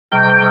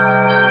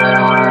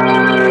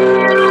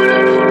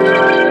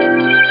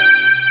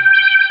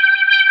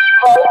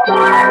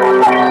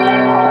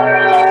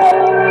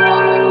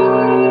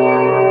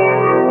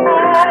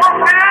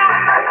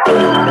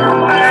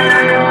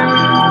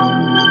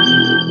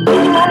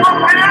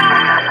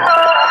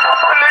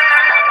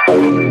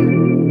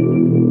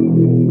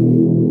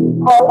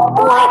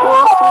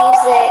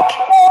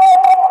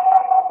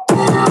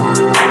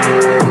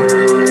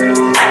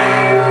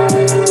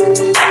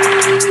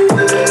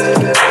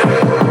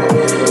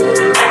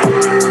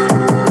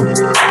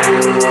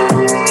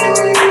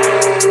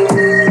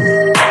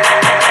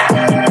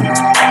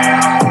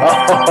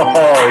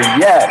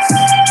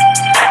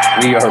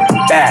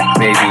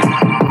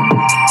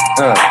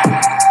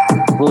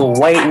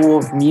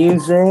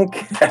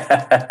music.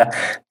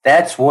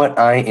 That's what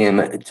I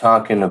am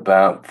talking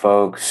about,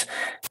 folks.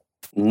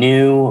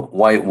 New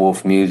White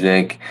Wolf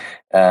music.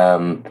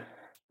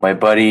 My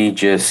buddy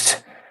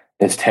just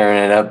is tearing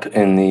it up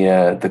in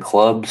the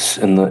clubs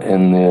in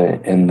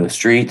the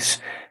streets,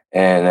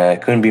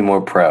 and couldn't be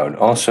more proud.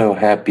 Also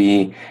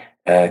happy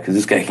because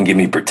this guy can give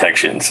me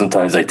protection.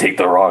 Sometimes I take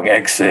the wrong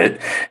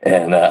exit,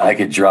 and I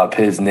could drop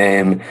his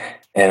name,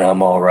 and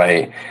I'm all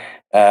right.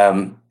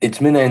 It's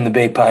Midnight in the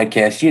Bay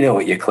podcast. You know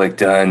what you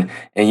clicked on,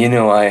 and you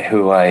know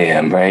who I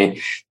am, right?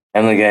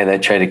 I'm the guy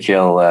that tried to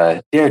kill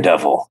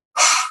Daredevil.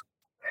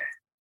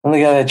 I'm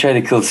the guy that tried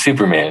to kill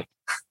Superman.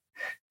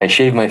 I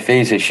shaved my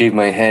face, I shaved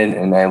my head,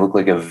 and I look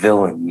like a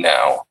villain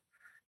now.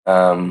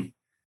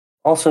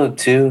 Also,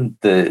 too,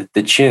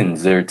 the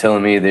chins. They're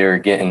telling me they're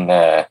getting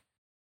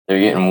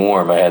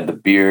warm. I had the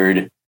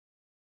beard,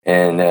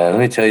 and let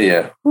me tell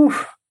you,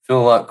 feel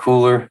a lot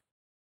cooler.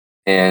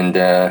 And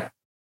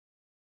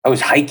I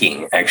was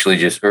hiking actually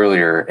just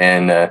earlier,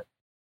 and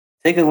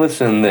take a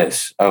listen to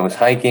this. I was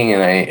hiking,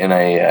 and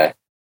I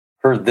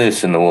heard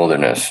this in the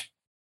wilderness.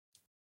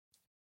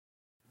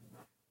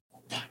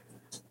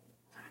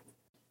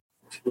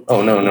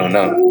 Oh no, not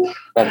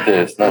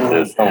this. Oh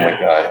my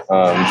god.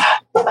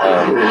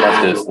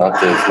 Not this.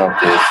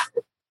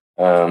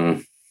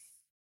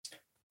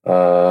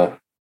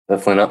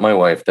 Definitely not my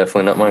wife.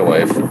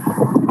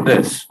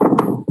 This.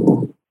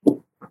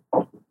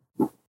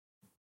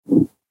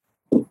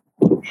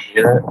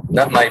 Yeah,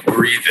 not my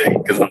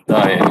breathing because I'm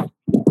dying.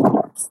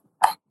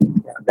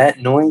 That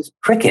noise,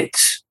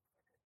 crickets.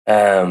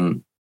 They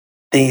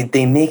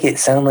make it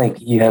sound like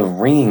you have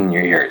ringing in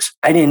your ears.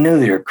 I didn't know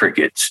they were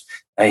crickets.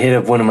 I hit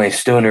up one of my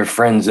stoner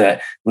friends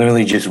that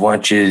literally just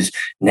watches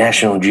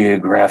National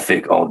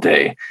Geographic all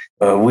day.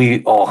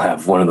 We all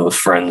have one of those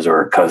friends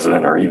or a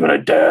cousin or even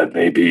a dad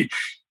maybe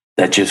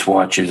that just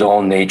watches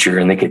all nature,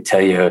 and they could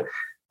tell you,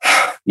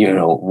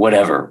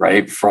 whatever,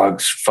 right?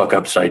 Frogs fuck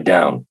upside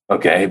down.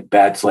 Okay.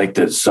 Bats like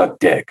to suck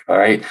dick. All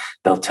right.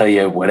 They'll tell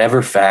you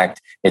whatever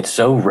fact. It's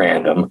so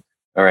random.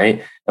 All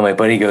right. And my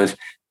buddy goes,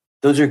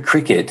 those are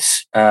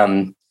crickets.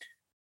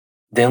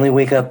 They only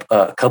wake up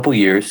a couple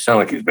years. Sound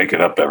like he's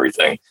making up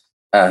everything.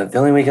 They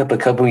only wake up a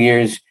couple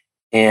years,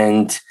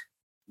 and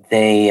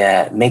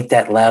they make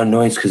that loud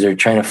noise because they're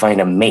trying to find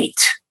a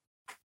mate.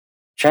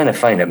 I'm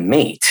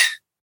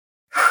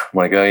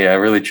like, oh yeah, I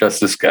really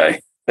trust this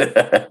guy.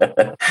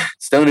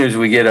 Stoners,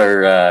 we get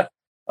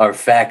our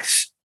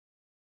facts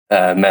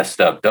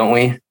messed up, don't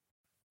we?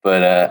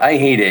 But I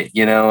hate it.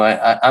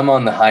 I'm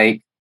on the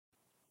hike,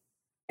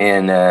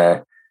 and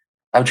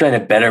I'm trying to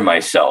better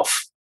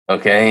myself.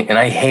 Okay. And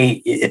I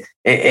hate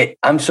it.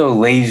 I'm so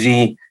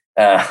lazy.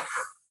 I'm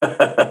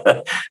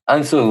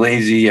so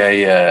lazy.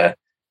 I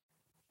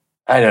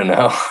don't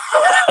know.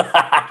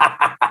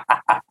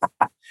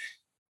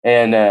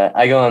 And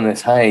I go on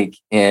this hike,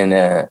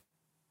 and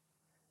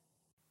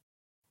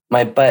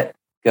my butt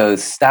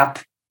goes, stop.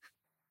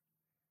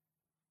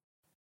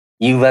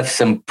 You left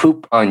some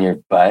poop on your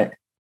butt,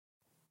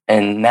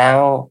 and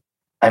now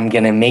I'm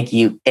going to make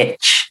you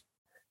itch.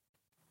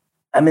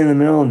 I'm in the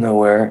middle of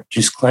nowhere,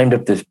 just climbed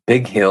up this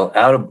big hill,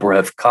 out of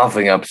breath,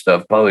 coughing up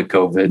stuff, probably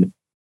COVID,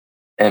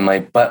 and my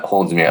butt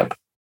holds me up.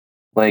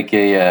 Like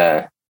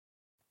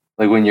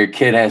when your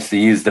kid has to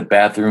use the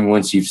bathroom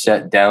once you've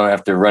sat down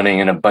after running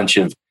in a bunch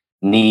of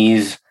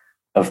knees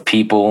of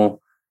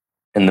people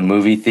in the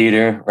movie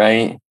theater,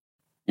 right?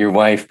 Your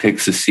wife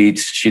picks the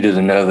seats. She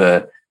doesn't know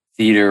the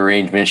theater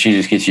arrangement. She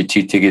just gets you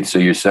 2 tickets so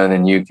your son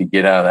and you could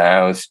get out of the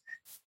house,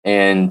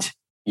 and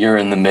you're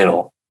in the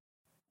middle.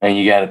 And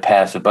you got to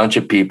pass a bunch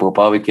of people,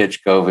 probably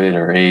catch COVID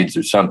or AIDS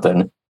or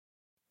something.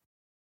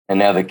 And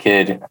now the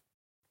kid,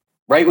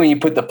 right when you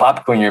put the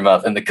popcorn in your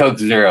mouth and the Coke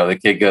Zero, the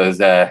kid goes,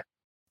 I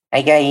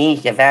got to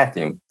use the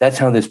bathroom. That's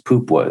how this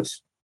poop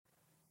was.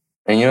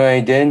 And you know what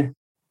I did?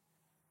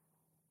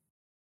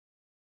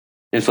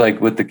 Just like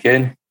with the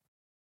kid,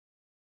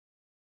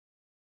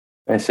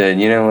 I said,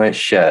 you know what?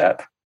 Shut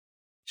up.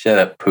 Shut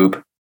up,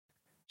 poop.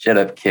 Shut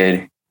up,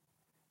 kid.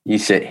 You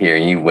sit here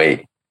and you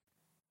wait.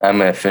 I'm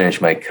going to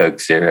finish my Coke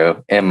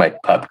Zero and my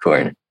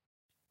popcorn. And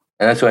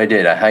that's what I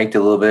did. I hiked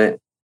a little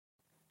bit,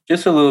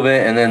 just a little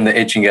bit, and then the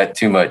itching got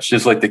too much.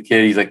 Just like the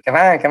kid, he's like, come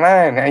on,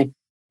 hey,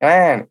 come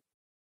on.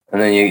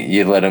 And then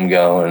you let him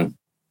go, and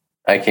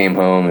I came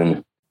home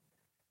and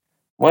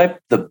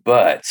wiped the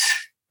butt.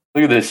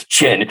 Look at this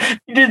chin.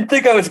 You didn't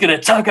think I was going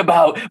to talk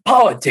about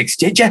politics,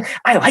 did you?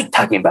 I like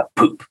talking about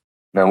poop.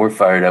 No, we're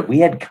fired up. We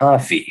had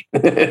coffee.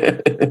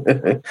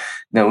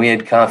 No, we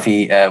had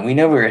coffee. We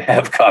never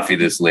have coffee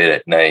this late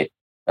at night.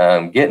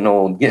 Getting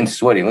old, getting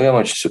sweaty. Look how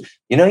much.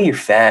 You're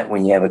fat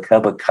when you have a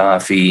cup of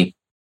coffee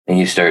and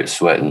you start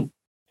sweating.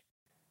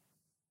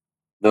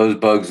 Those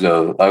bugs,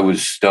 though, I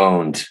was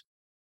stoned.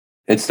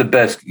 It's the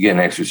best getting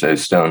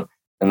exercise stoned.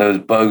 And those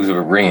bugs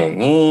were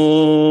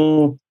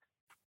ringing.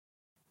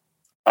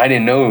 I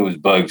didn't know it was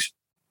bugs.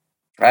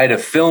 I had to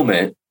film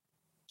it,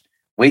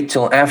 wait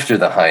till after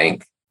the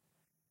hike,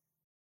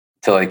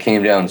 till I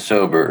came down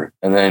sober.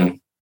 And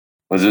then,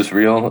 was this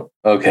real?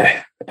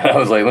 Okay. And I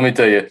was like, let me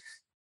tell you,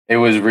 It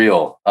was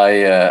real.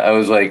 I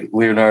was like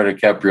Leonardo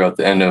DiCaprio at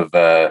the end of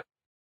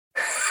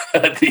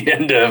at the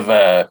end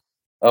of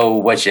oh,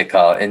 what you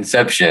call it,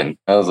 Inception.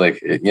 I was like,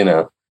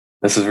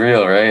 this is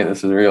real, right?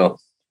 This is real.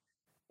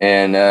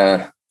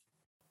 And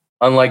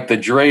unlike the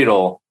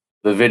dreidel,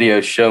 the video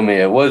showed me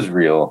it was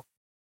real.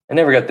 I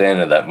never got the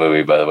end of that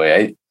movie, by the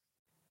way.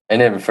 I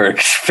never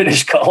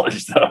finished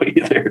college though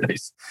either. I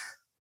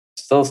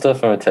stole stuff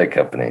from a tech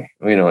company.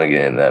 We don't want to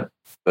get into that.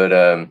 But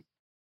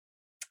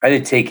I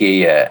did take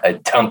a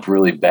dump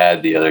really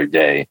bad the other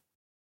day,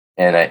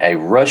 and I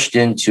rushed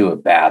into a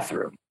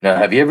bathroom. Now,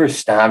 have you ever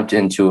stopped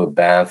into a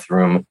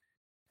bathroom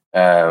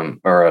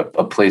or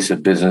a place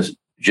of business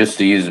just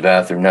to use the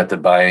bathroom, not to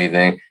buy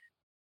anything?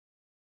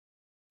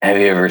 Have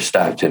you ever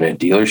stopped in a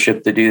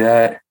dealership to do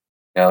that?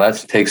 Now, that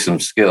takes some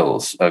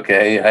skills,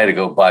 okay? I had to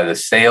go buy the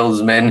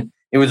salesman.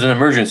 It was an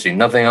emergency.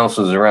 Nothing else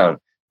was around.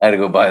 I had to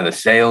go buy the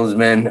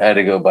salesman. I had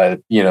to go buy,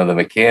 the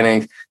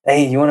mechanics.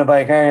 Hey, you want to buy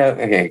a car?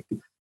 Okay,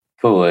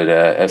 cool, at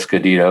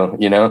Escondido,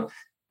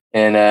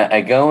 And I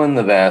go in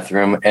the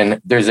bathroom,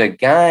 and there's a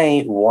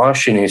guy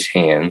washing his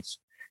hands,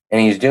 and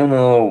he's doing a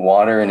little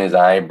water in his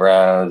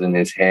eyebrows and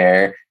his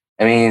hair.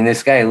 I mean,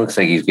 this guy looks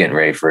like he's getting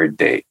ready for a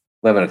date,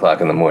 11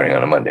 o'clock in the morning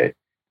on a Monday.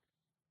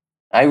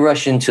 I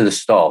rush into the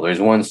stall. There's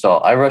one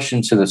stall. I rush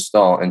into the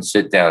stall and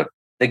sit down.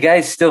 The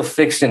guy's still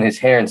fixing his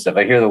hair and stuff.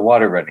 I hear the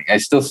water running. I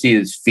still see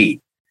his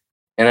feet.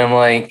 And I'm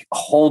like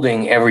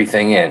holding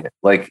everything in.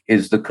 Like,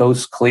 is the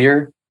coast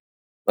clear?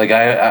 Like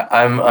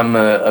I'm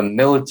a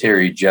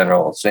military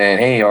general saying,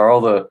 hey, are all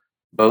the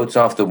boats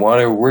off the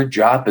water? We're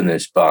dropping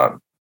this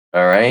bomb.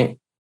 All right.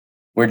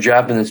 We're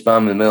dropping this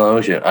bomb in the middle of the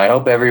ocean. I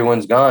hope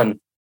everyone's gone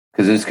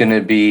because it's going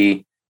to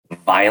be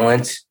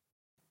violent.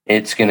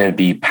 It's going to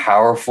be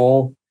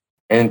powerful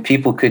and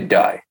people could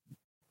die.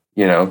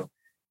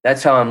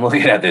 That's how I'm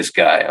looking at this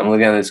guy. I'm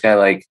looking at this guy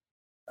like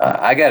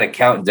I got a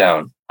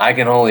countdown. I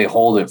can only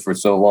hold it for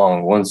so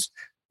long.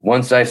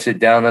 Once I sit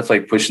down, that's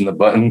like pushing the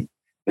button.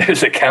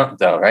 There's a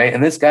countdown, right?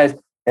 And this guy's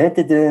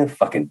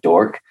fucking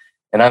dork.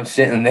 And I'm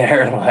sitting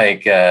there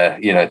like,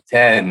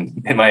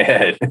 10 in my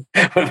head.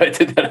 What if I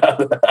did that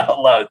out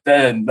loud?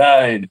 10,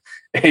 9,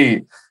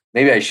 8.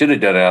 Maybe I should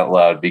have done it out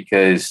loud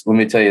because let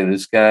me tell you,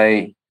 this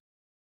guy,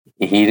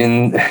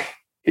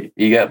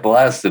 he got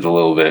blasted a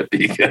little bit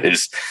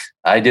because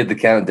I did the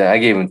countdown. I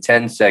gave him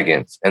 10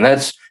 seconds. And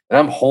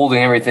I'm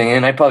holding everything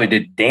in. I probably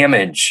did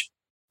damage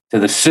to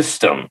the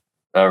system.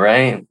 All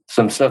right.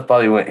 Some stuff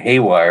probably went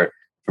haywire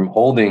from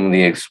holding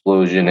the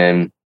explosion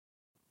in.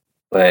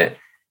 But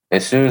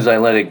as soon as I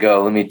let it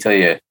go, let me tell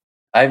you,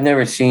 I've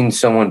never seen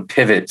someone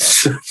pivot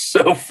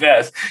so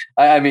fast.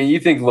 I mean, you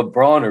think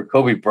LeBron or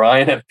Kobe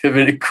Bryant have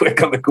pivoted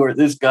quick on the court.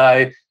 This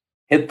guy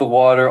hit the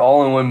water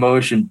all in one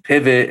motion,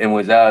 pivot, and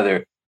was out of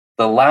there.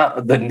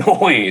 The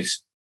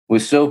noise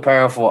was so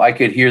powerful, I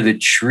could hear the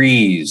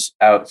trees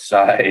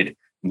outside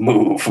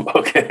move,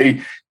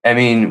 okay? I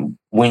mean,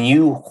 when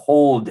you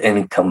hold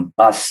and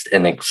combust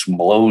an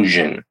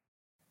explosion,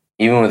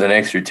 even with an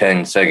extra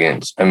 10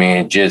 seconds, I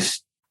mean,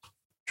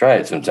 try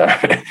it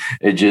sometime.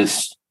 It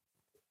just,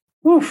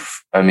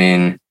 woof. I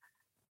mean,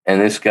 and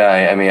this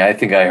guy, I mean, I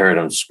think I heard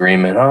him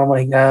screaming, oh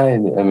my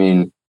God. I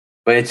mean,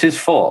 but it's his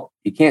fault.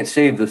 You can't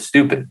save the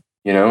stupid,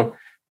 So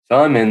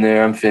I'm in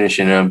there, I'm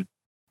finishing up.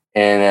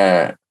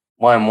 And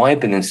while I'm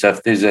wiping and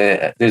stuff, there's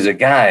a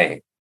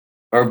guy,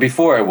 or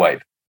before I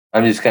wipe,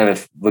 I'm just kind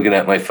of looking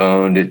at my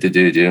phone,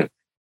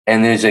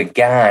 and there's a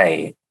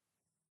guy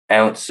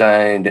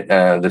outside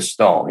the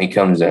stall. He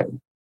comes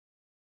in.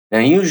 Now,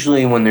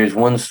 usually when there's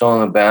one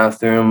stall in the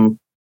bathroom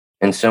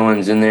and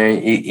someone's in there,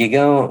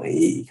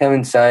 you come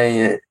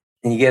inside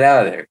and you get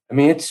out of there. I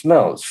mean, it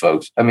smells,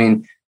 folks. I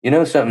mean,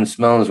 something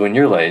smells when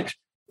you're like,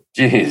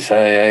 geez,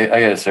 I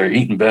got to start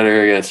eating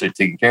better. I got to start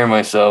taking care of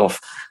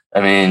myself. I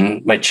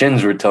mean, my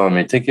chins were telling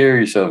me, take care of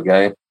yourself,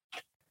 guy.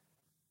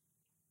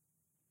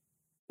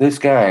 This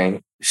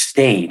guy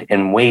stayed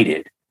and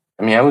waited.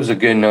 I mean, I was a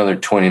good another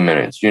 20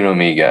 minutes. You know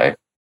me, guy.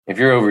 If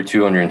you're over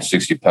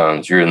 260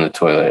 pounds, you're in the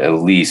toilet at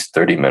least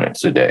 30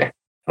 minutes a day.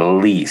 At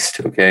least,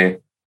 okay?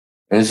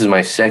 And this is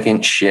my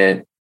second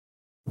shit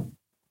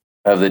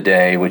of the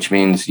day, which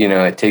means,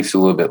 it takes a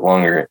little bit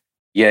longer.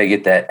 You gotta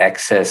get that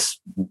excess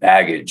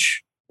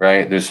baggage,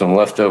 right? There's some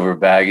leftover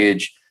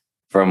baggage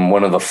from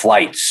one of the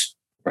flights,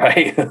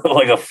 right?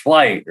 Like a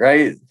flight,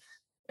 right?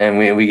 And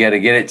we got to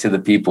get it to the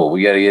people.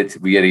 We got to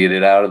get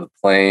it out of the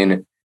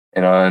plane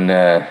and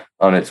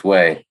on its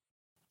way.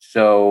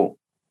 So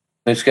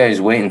this guy's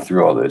waiting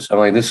through all this. I'm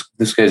like,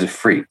 this guy's a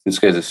freak. This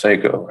guy's a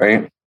psycho,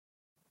 right?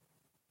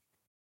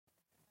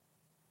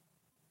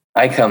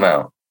 I come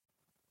out,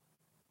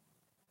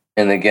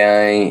 and the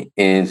guy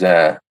is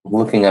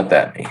looking up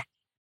at me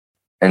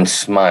and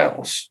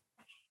smiles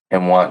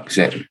and walks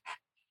in.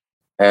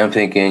 And I'm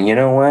thinking, you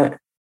know what?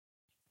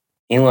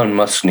 Elon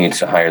Musk needs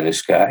to hire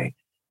this guy.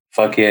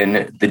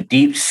 Fucking the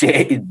deep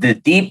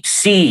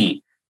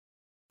sea,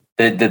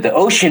 the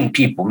ocean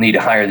people need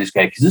to hire this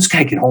guy because this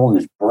guy can hold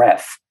his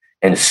breath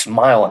and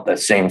smile at the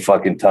same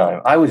fucking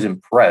time. I was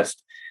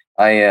impressed.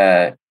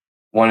 I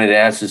Wanted to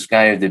ask this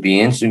guy to be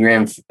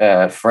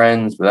Instagram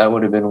friends, but that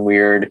would have been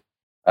weird.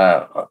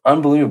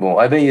 Unbelievable.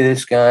 I bet you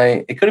this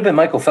guy, it could have been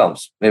Michael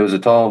Phelps. It was a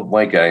tall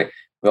white guy.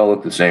 We all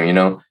look the same, you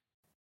know.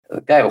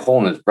 The guy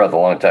holding his breath a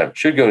long time.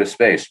 Should go to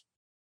space.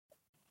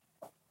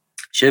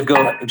 Should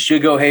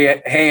go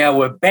hang out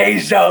with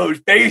Bezos.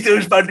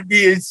 Bezos about to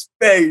be in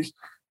space.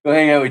 Go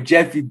hang out with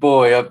Jeffy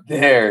Boy up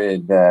there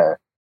and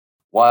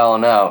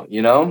wilding out,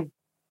 you know?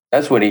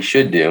 That's what he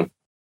should do.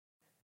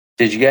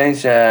 Did you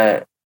guys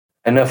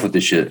enough with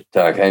the shit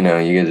talk? I know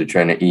you guys are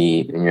trying to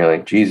eat and you're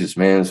like, Jesus,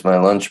 man, it's my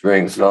lunch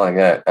break. It's all I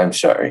got. I'm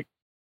sorry.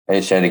 I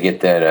just had to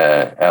get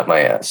that out my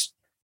ass.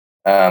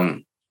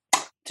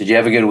 Did you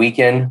have a good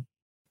weekend?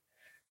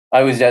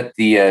 I was at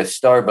the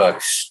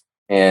Starbucks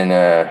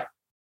and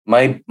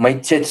my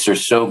tits are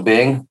so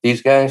big,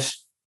 these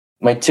guys.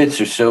 My tits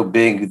are so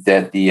big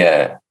that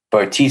the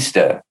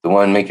Bartista, the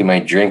one making my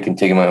drink and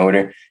taking my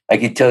order, I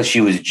could tell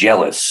she was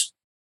jealous.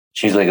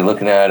 She's like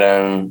looking at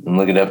him and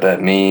looking up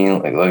at me,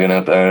 like looking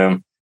up at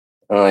him.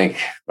 I'm like,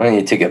 why don't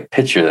you take a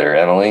picture there,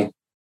 Emily?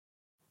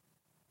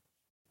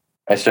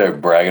 I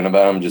started bragging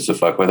about him just to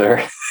fuck with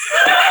her.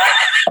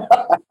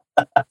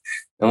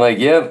 I'm like,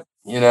 yep,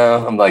 you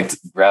know, I'm like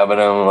grabbing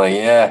him. I'm like,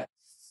 yeah,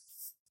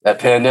 that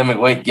pandemic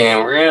weight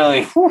gain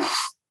really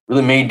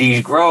made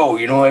these grow.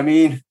 You know what I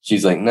mean?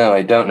 She's like, no,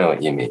 I don't know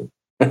what you mean.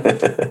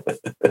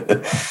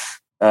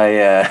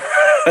 I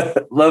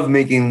love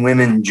making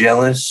women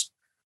jealous.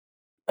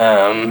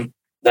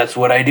 That's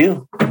what I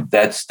do.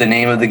 That's the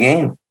name of the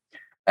game.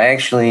 I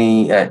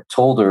actually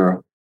told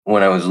her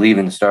when I was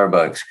leaving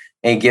Starbucks,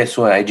 hey, guess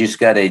what? I just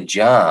got a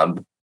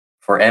job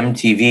for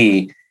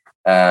MTV.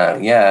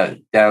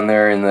 Down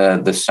there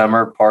in the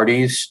summer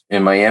parties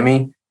in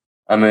Miami.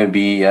 I'm going to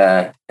be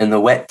in the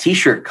wet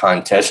t-shirt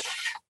contest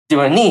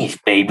doing these,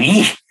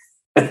 baby.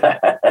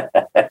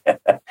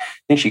 I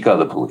think she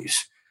called the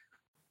police.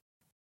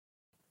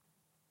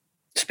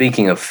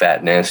 Speaking of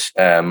fatness,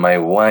 my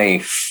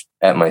wife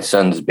at my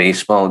son's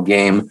baseball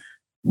game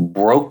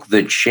broke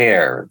the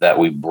chair that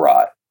we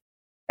brought.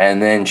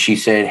 And then she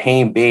said,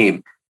 hey,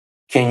 babe,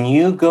 can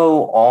you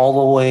go all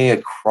the way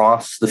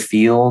across the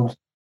field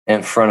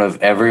in front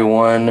of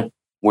everyone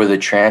where the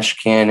trash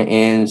can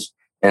is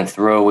and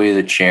throw away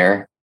the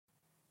chair?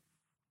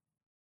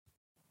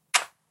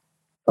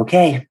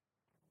 Okay.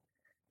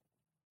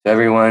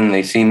 Everyone,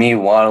 they see me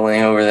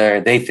waddling over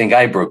there. They think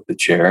I broke the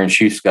chair and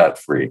she's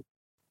scot-free.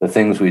 The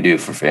things we do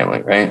for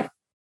family, right?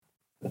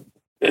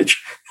 Bitch.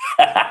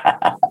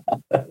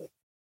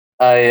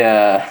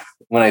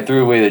 When I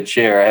threw away the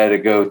chair, I had to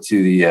go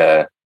to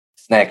the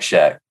snack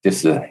shack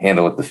just to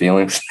handle with the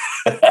feelings.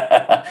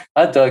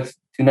 Hot dogs,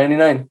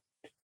 $2.99.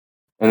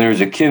 And there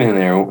was a kid in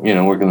there, you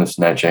know, working the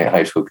snack shack,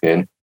 high school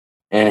kid.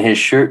 And his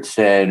shirt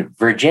said,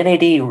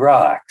 Virginity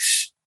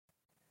Rocks.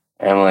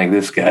 And I'm like,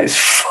 this guy's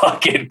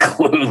fucking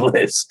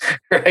clueless,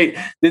 right?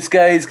 This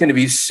guy is going to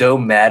be so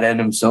mad at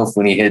himself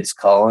when he hits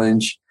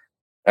college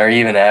or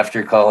even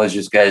after college.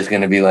 This guy's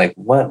going to be like,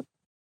 what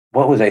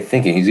was I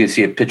thinking? He's going to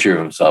see a picture of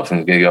himself and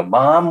he's going to go,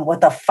 Mom,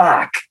 what the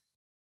fuck?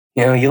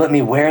 You know, you let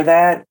me wear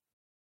that?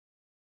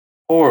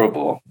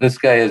 Horrible. This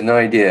guy has no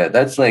idea.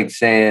 That's like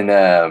saying,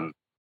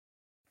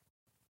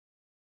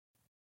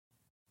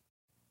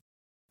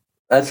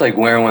 that's like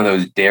wearing one of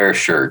those Dare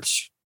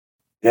shirts.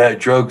 Yeah,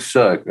 drugs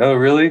suck. Oh,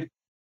 really?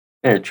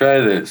 Here, try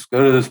this.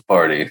 Go to this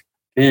party.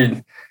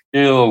 Your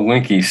little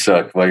winky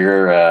suck while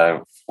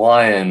you're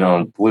flying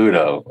on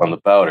Pluto on the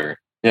powder.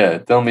 Yeah,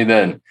 tell me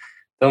then.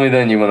 Tell me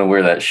then you want to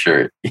wear that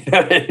shirt. You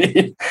know what I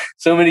mean?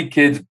 So many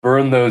kids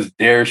burn those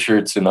Dare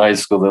shirts in high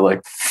school. They're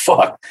like,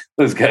 fuck,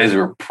 those guys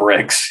were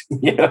pricks.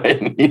 You know what I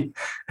mean?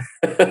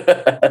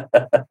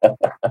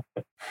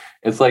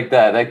 It's like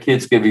that. That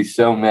kid's gonna be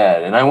so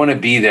mad. And I want to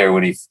be there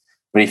when he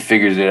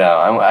figures it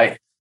out.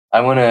 I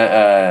want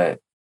to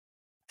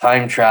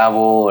time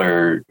travel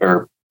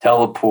or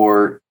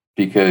teleport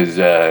because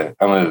I'm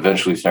going to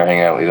eventually start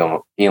hanging out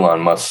with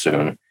Elon Musk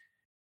soon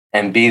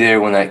and be there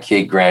when that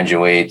kid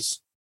graduates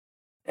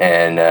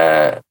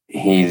and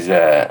he's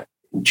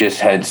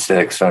just had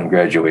sex on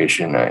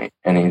graduation night.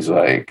 And he's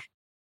like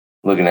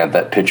looking at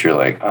that picture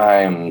like,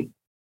 I'm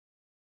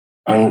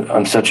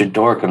such a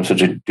dork. I'm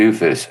such a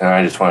doofus. And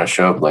I just want to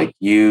show up like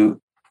you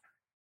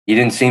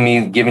didn't see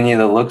me giving you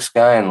the looks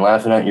guy and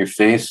laughing at your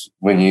face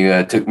when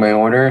you took my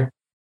order.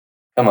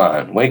 Come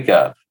on, wake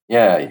up.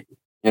 Yeah,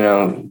 you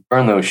know,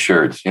 burn those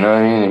shirts. You know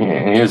what I mean?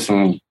 Here's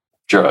some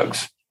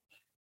drugs.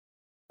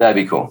 That'd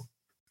be cool.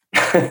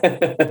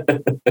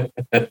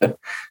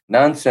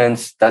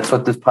 Nonsense. That's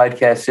what this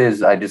podcast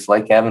is. I just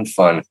like having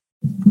fun.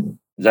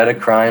 Is that a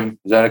crime?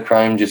 Is that a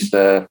crime? Just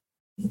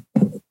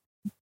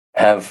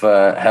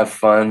have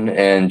fun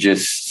and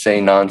just say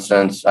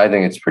nonsense. I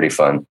think it's pretty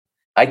fun.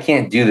 I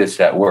can't do this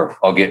at work.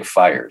 I'll get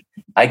fired.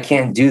 I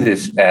can't do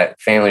this at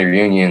family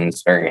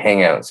reunions or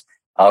hangouts.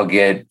 I'll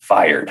get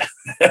fired.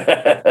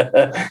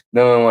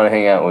 No one want to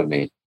hang out with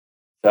me.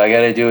 So I got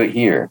to do it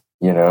here,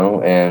 you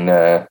know? And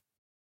let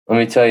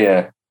me tell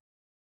you,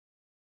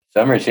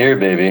 summer's here,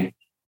 baby.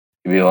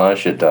 Could be a lot of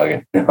shit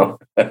talking. No.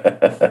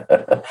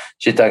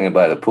 Shit talking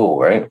by the pool,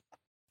 right?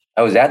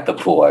 I was at the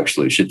pool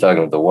actually, shit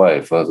talking with the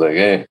wife. I was like,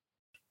 hey,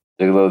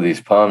 take a look at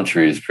these palm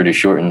trees, pretty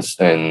short and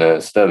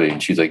stubby.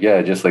 And she's like,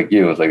 yeah, just like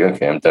you. I was like,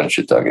 okay, I'm done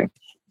shit talking.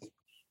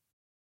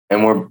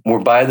 And we're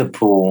by the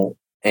pool,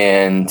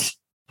 and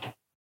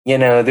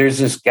there's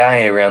this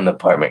guy around the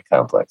apartment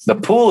complex. The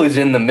pool is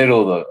in the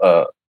middle of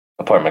the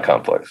apartment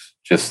complex,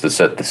 just to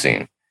set the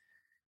scene.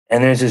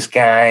 And there's this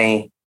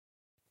guy.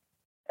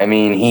 I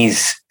mean, he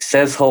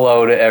says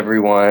hello to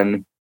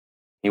everyone.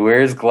 He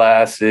wears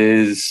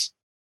glasses.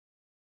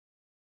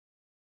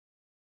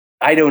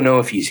 I don't know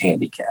if he's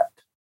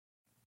handicapped.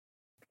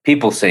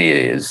 People say he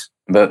is,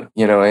 but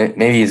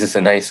maybe he's just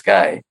a nice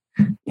guy.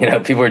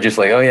 People are just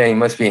like, oh yeah, he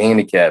must be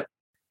handicapped.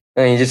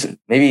 No,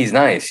 maybe he's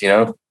nice,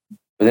 But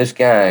this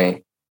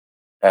guy,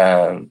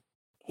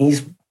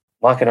 he's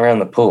walking around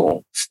the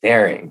pool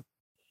staring.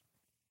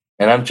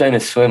 And I'm trying to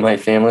swim my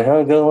family.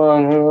 Oh, go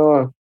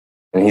along.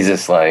 And he's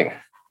just like,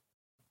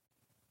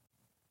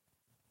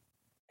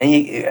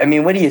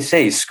 and what do you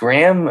say?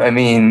 Scram? I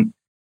mean,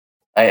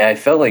 I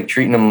felt like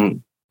treating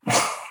him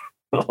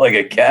like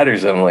a cat or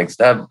something. Like,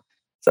 stop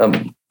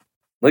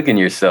licking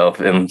yourself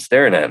and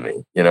staring at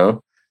me,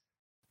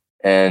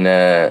 And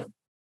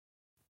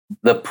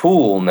the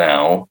pool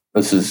now,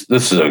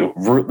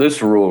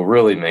 this rule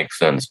really makes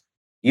sense.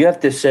 You have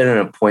to set an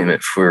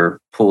appointment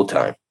for pool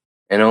time,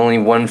 and only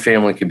one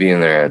family could be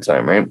in there at a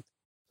time, right?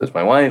 It's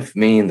my wife,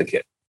 me, and the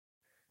kid.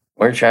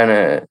 We're trying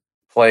to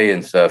play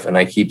and stuff, and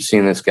I keep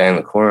seeing this guy in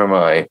the corner of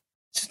my eye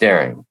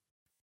staring.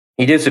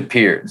 He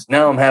disappears.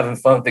 Now I'm having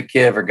fun with the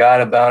kid. I forgot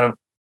about him.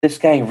 This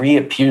guy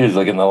reappears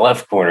like in the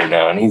left corner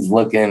now, and he's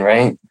looking,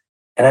 right?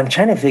 And I'm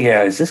trying to figure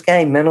out, is this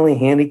guy mentally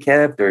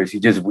handicapped, or is he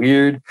just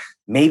weird?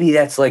 Maybe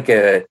that's like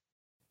a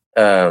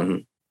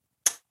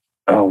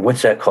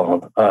what's that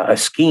called? A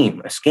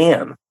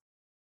scam.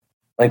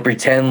 Like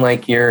pretend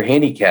like you're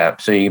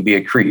handicapped so you can be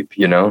a creep,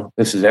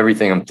 This is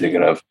everything I'm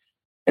thinking of.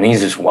 And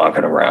he's just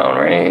walking around,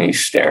 right? And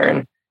he's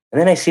staring.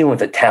 And then I see him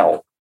with a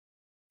towel.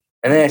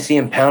 And then I see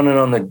him pounding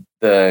on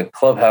the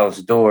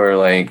clubhouse door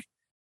like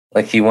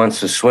he wants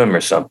to swim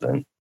or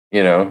something,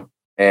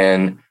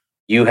 And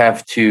you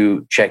have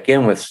to check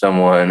in with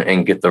someone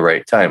and get the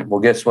right time. Well,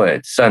 guess what?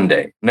 It's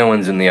Sunday. No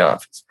one's in the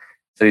office.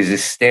 So he's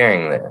just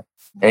staring there.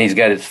 And he's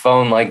got his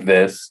phone like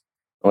this.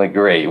 I'm like,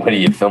 great. What are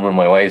you filming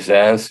my wife's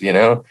ass?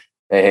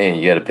 Hey,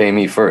 you got to pay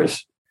me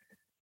first.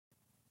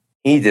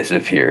 He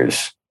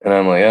disappears. And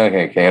I'm like,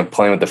 okay. I'm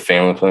playing with the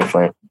family,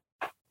 playing.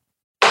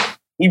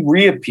 He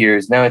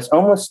reappears. Now it's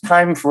almost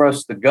time for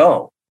us to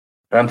go.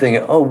 And I'm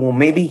thinking, oh, well,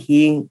 maybe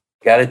he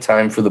got a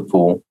time for the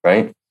pool,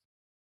 right?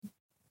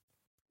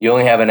 You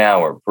only have an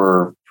hour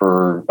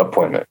per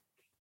appointment.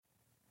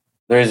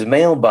 There's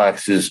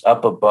mailboxes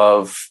up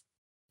above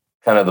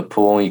kind of the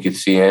pool you could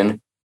see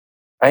in.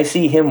 I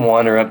see him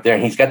wander up there,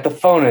 and he's got the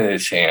phone in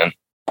his hand.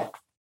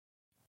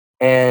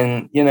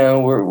 And,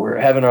 we're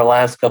having our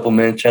last couple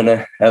minutes trying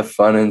to have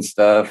fun and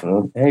stuff.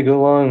 And, hey,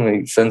 go along.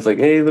 And he sends like,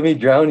 hey, let me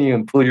drown you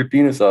and pull your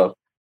penis off.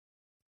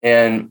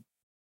 And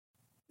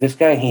this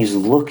guy, he's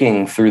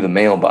looking through the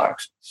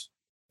mailboxes.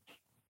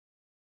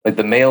 Like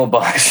the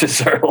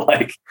mailboxes are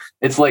like,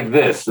 it's like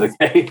this,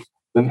 okay?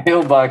 The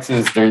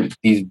mailboxes, they're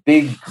these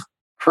big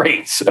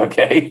crates,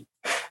 okay?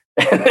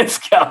 And this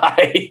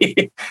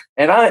guy,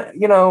 and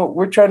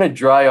we're trying to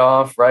dry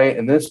off, right?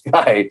 And this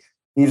guy,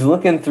 he's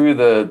looking through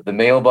the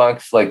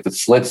mailbox, like the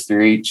slits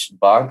through each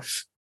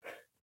box.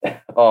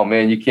 Oh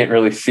man, you can't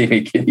really see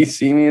me. Can you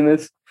see me in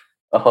this?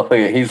 Oh,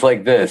 yeah, he's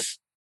like this.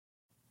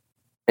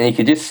 And you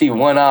could just see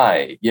one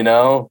eye,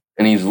 and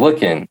he's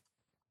looking.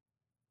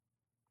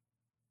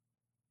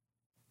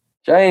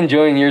 Try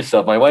enjoying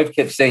yourself. My wife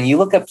kept saying, you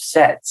look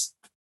upset.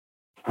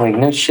 I'm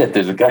like, no shit,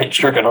 there's a guy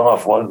jerking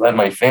off at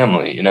my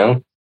family, I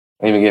didn't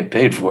even get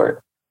paid for it.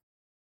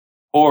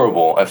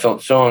 Horrible. I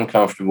felt so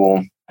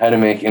uncomfortable. I had to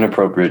make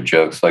inappropriate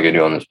jokes like I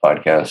do on this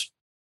podcast.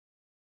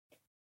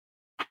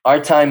 Our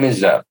time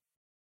is up.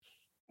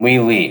 We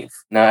leave.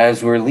 Now,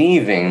 as we're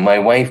leaving, my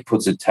wife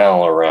puts a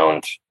towel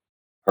around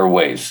her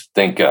waist.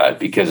 Thank God,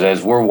 because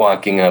as we're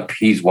walking up,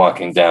 he's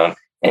walking down,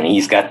 and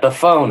he's got the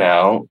phone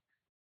out,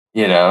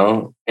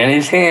 in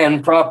his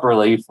hand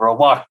properly for a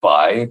walk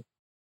by.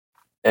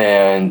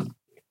 And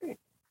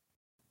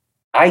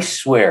I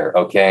swear,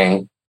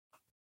 okay,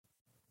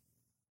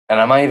 and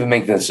I might even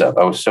make this up,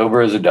 I was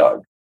sober as a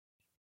dog.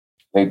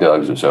 I think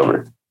dogs are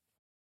sober.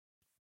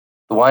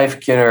 The wife,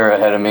 kid are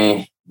ahead of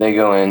me. They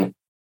go in.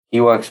 He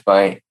walks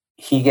by.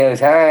 He goes,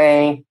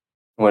 hi.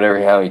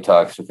 Whatever, how he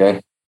talks,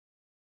 okay?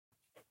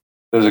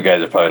 Those are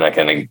guys that are probably not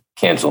going to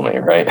cancel me,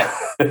 right?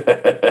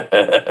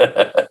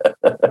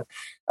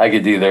 I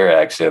could do their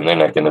accent. They're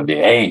not going to be,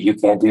 hey, you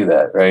can't do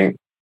that, right?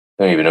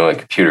 They don't even know what a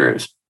computer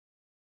is.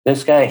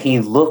 This guy, he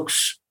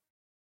looks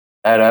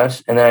at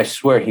us, and then I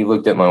swear he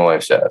looked at my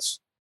wife's ass.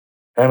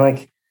 And I'm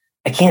like,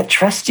 I can't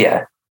trust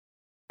you.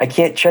 I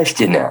can't trust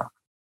you now.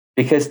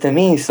 Because to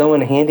me,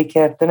 someone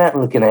handicapped, they're not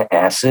looking at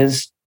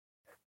asses,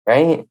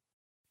 right?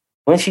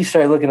 Once you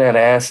start looking at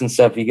ass and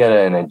stuff, you got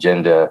an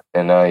agenda,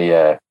 and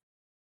I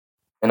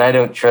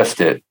don't trust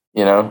it,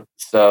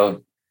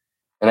 So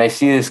And I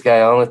see this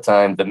guy all the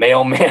time. The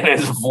mailman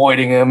is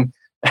avoiding him.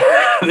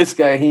 This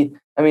guy,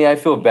 I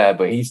feel bad,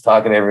 but he's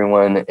talking to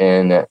everyone,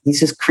 and he's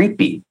just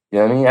creepy. You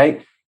know what I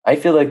mean? I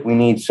feel like we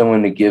need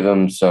someone to give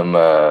him some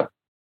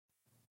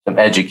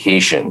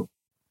education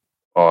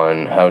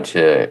on how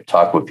to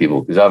talk with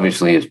people, because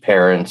obviously his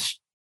parents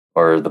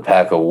or the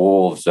pack of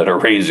wolves that are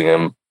raising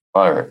him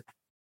aren't.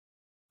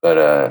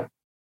 But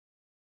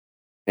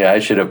I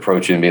should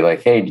approach him and be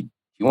like, hey, do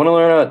you want to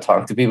learn how to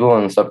talk to people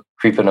and stop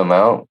creeping them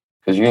out?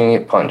 Because you're going to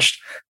get punched.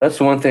 That's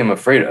the one thing I'm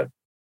afraid of.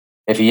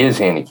 If he is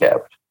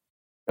handicapped.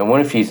 And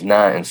what if he's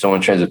not and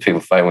someone tries to pick a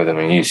fight with him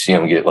and you see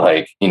him get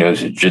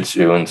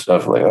jiu-jitsu and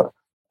stuff like that?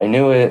 I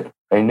knew it.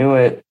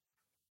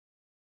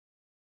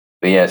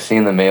 But yeah,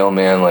 seeing the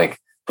mailman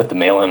put the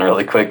mail in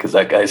really quick because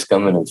that guy's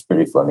coming, it's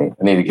pretty funny.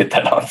 I need to get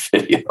that on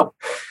video.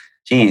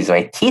 Jeez,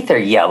 my teeth are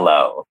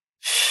yellow.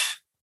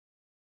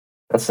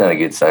 That's not a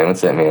good sign. What's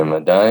that, man? Am I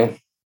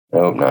dying? I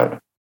hope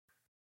not.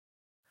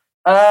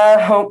 I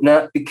hope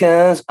not,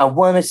 because I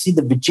want to see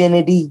the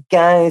virginity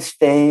guy's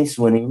face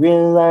when he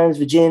realized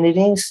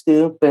virginity's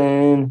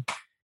stupid.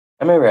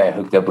 I remember I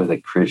hooked up with a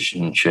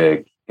Christian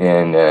chick,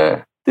 and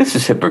this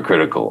is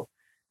hypocritical.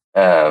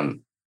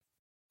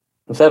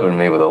 This happened to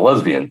me with a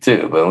lesbian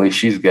too, but at least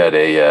she's got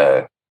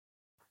a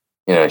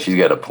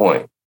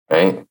point,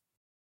 right?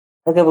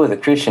 Hooked up with a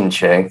Christian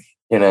chick,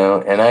 and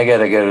I got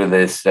to go to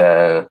this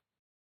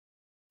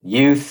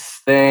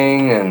youth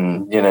thing,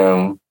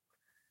 and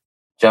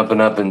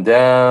jumping up and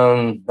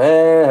down,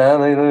 hey,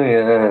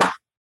 hallelujah.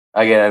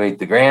 I got to meet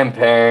the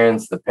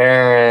grandparents, the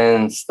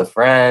parents, the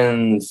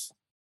friends,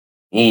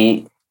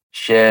 eat,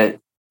 shit,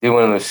 do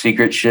one of those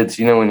secret shits.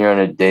 When you're on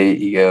a date,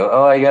 you go,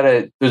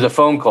 oh, there's a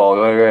phone call.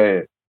 All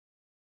right.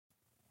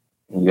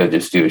 You got to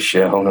just do a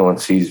shit. Oh, no one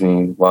sees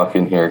me walk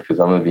in here because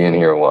I'm going to be in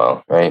here a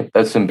while, right?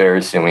 That's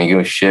embarrassing when you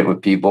go shit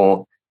with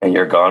people and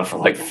you're gone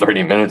for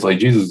 30 minutes. Like,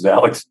 Jesus, is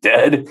Alex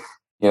dead?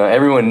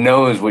 Everyone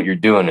knows what you're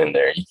doing in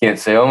there. You can't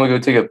say, oh, I'm going to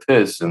go take a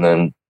piss and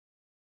then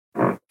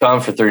gone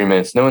for 30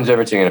 minutes. No one's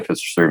ever taken a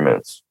piss for 30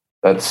 minutes.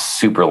 That's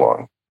super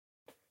long.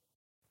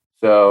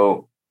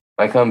 So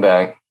I come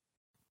back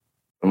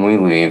and we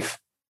leave.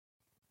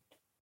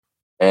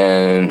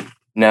 And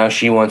now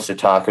she wants to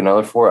talk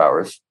another 4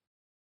 hours.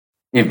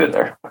 You've been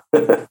there.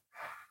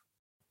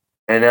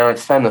 And now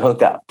it's time to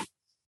hook up.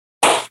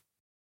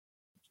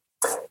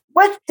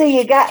 What do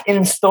you got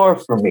in store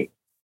for me?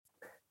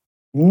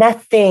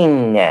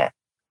 Nothing. I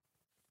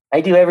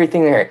do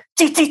everything there.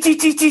 That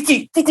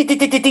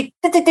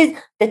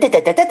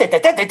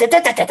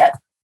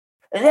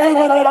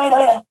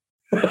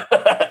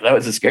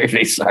was a scary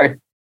face. Sorry.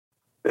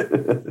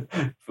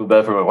 Feel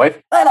bad for my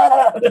wife.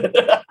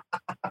 I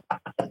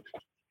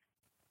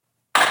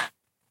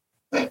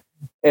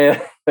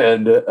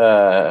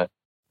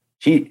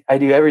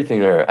do everything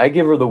to her. I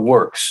give her the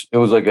works. It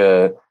was like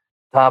a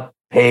top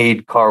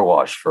paid car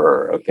wash for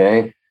her.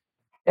 Okay.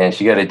 And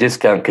she got a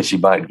discount because she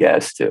bought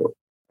gas too,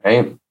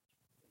 right?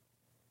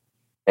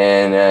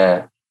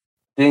 And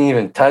didn't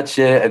even touch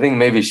it. I think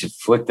maybe she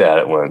flicked at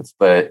it once,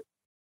 but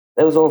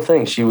that was the whole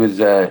thing.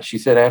 She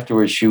said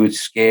afterwards she was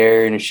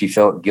scared and she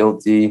felt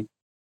guilty.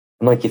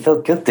 I'm like, you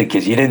felt guilty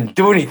because you didn't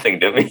do anything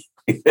to me.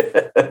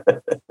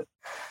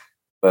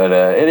 But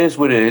it is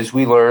what it is.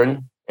 We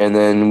learn, and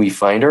then we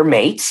find our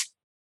mate.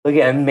 Look,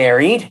 I'm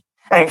married.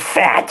 I'm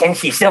fat, and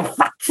she still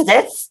fucks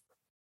this.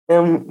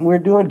 And we're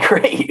doing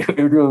great.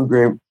 We're doing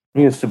great. I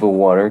need a sip of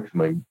water because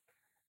my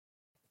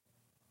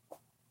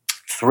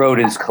throat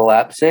is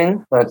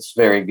collapsing. That's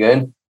very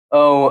good.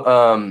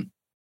 Oh,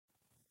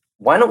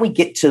 why don't we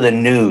get to the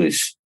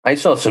news? I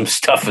saw some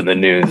stuff in the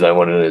news I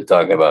wanted to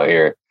talk about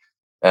here.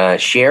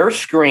 Share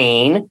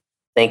screen.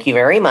 Thank you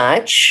very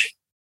much.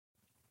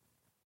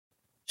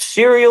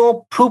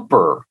 Serial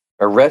pooper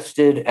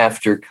arrested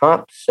after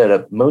cops set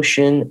up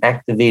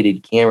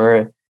motion-activated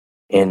camera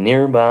in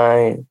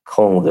nearby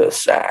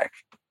cul-de-sac.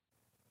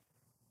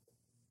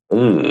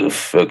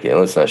 Oof. Okay,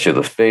 let's not show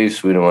the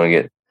face. We don't want to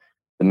get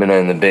the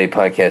Midnight in the Bay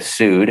podcast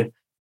sued.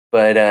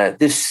 But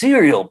this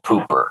serial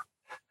pooper.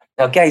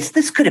 Now, guys,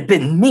 this could have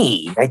been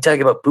me. I talk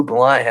about poop a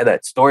lot. I had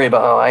that story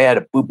about how I had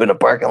to poop in a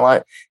parking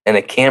lot and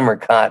a camera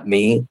caught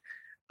me.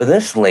 But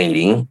this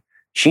lady,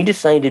 she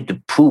decided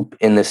to poop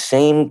in the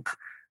same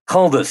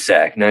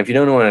cul-de-sac. Now, if you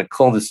don't know what a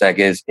cul-de-sac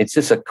is, it's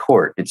just a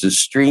court. It's a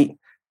street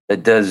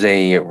that does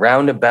a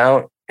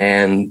roundabout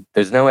and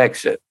there's no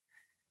exit.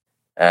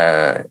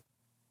 I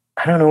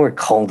don't know where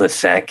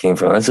cul-de-sac came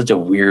from. That's such a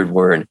weird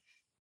word.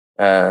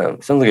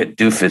 Sounds like a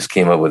doofus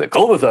came up with it.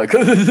 Cul-de-sac.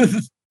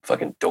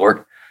 Fucking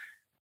dork.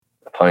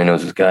 Probably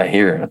knows this guy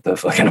here at the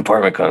fucking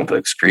apartment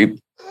complex. Creep.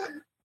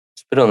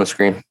 Spit on the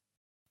screen.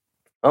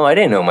 Oh, I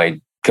didn't know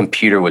my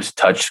computer was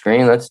touch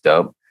screen. That's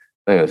dope.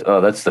 Anyways, oh,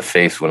 that's the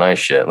face when I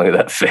shit. Look at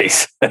that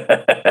face.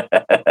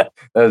 That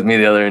was me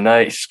the other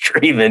night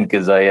screaming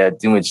because I had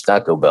too much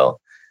Taco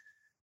Bell.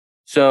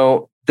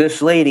 So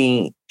this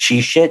lady, she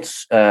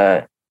shits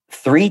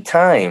 3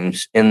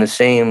 times in the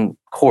same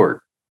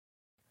court.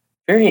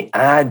 Very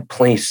odd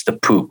place to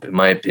poop, in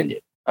my opinion.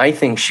 I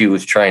think she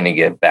was trying to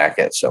get back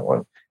at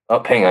someone.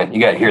 Oh, hang on. You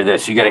got to hear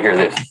this. You got to hear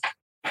this.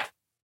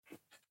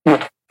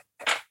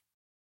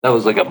 That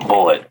was like a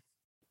bullet,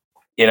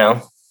 you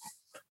know?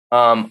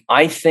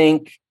 I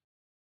think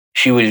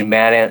she was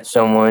mad at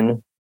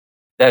someone.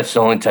 That's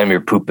the only time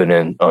you're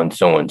pooping on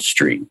someone's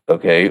street,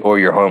 okay? Or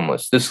you're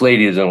homeless. This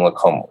lady doesn't look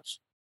homeless,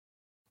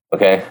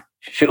 okay?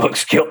 She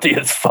looks guilty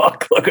as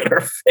fuck. Look at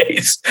her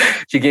face.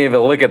 She gave a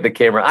look at the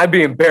camera. I'd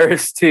be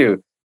embarrassed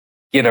too,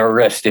 getting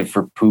arrested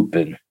for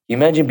pooping. Can you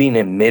imagine being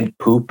in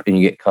mid-poop and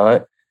you get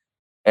caught?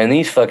 And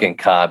these fucking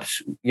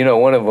cops,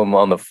 one of them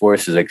on the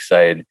force is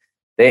excited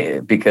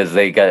because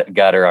they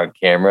got her on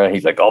camera.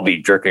 He's like, I'll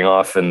be jerking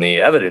off in the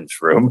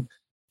evidence room.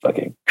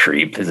 Fucking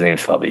creep. His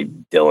name's probably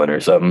Dylan or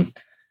something.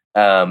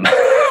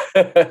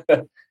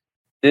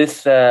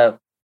 This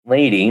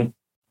lady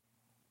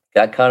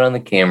got caught on the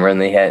camera,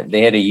 and they had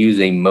to use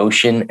a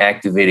motion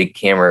activated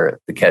camera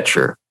to catch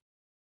her.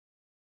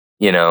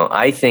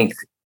 I think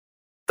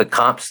the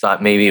cops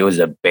thought maybe it was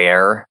a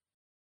bear,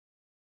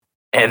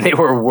 and they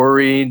were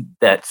worried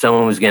that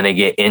someone was going to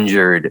get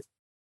injured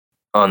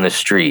on the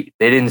street.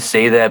 They didn't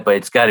say that, but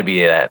it's got to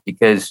be that,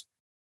 because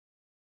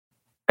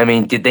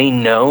did they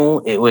know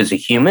it was a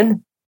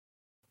human?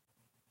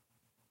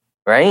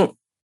 Right?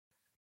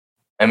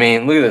 Look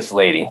at this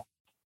lady.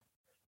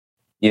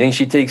 You think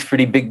she takes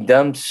pretty big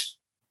dumps?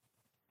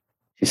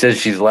 She says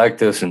she's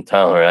lactose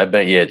intolerant. I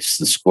bet you it's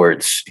the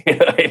squirts. You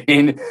know what I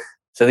mean?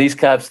 So these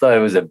cops thought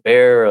it was a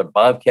bear or a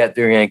bobcat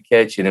they were going to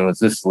catch, and it was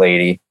this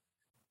lady,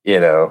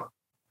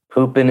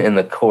 pooping in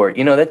the court.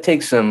 That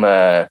takes some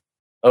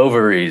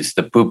ovaries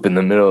to poop in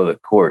the middle of the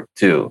court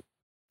too.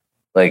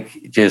 Like,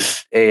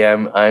 just, hey,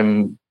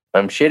 I'm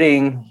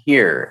shitting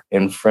here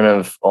in front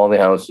of all the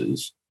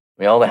houses.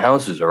 All the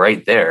houses are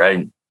right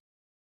there.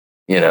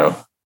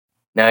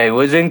 Now, it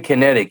was in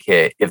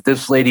Connecticut. If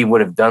this lady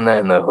would have done that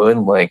in the hood,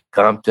 like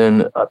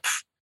Compton,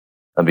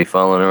 I'd be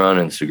following her on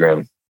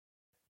Instagram.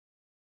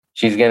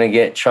 She's going to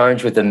get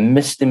charged with a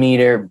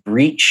misdemeanor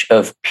breach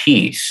of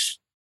peace.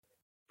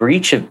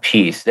 Breach of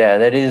peace. Yeah,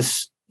 that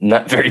is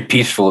not very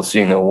peaceful,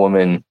 seeing a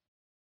woman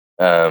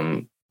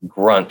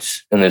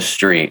grunt in the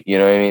street. You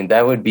know what I mean?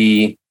 That would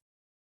be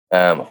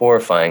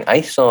horrifying.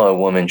 I saw a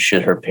woman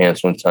shit her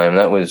pants one time.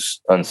 That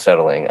was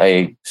unsettling.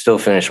 I still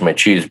finished my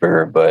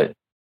cheeseburger, but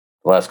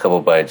the last couple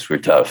of bites were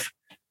tough.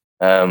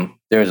 There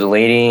was a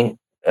lady.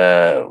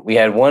 We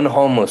had one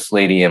homeless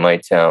lady in my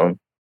town.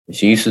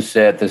 She used to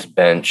sit at this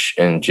bench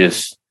and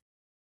just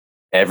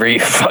every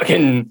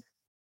fucking,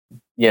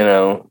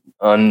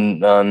 on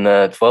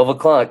 12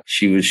 o'clock,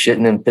 she was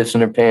shitting and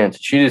pissing her pants.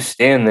 She'd just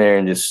stand there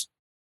and just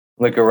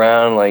look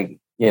around like,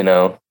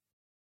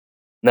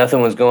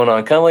 nothing was going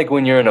on. Kind of like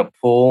when you're in a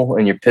pool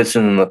and you're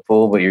pissing in the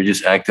pool, but you're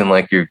just acting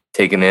like you're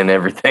taking in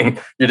everything.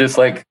 You're just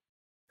like,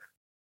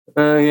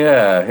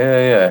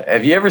 yeah.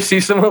 Have you ever seen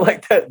someone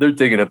like that? They're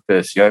taking a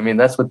piss.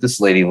 That's what this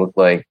lady looked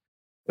like.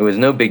 It was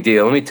no big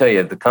deal. Let me tell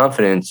you, the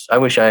confidence, I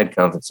wish I had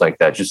confidence like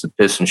that, just to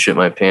piss and shit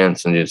my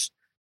pants and just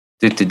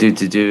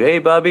do. Hey,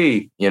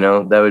 Bobby,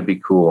 that would be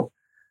cool.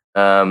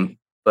 But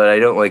I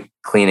don't like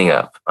cleaning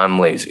up. I'm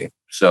lazy.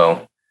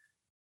 So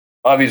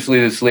obviously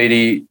this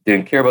lady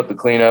didn't care about the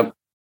cleanup.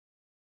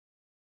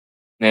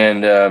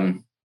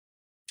 And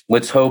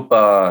let's hope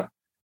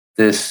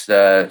this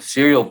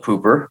serial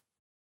pooper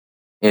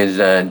is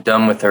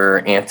done with her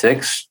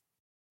antics.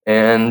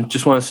 And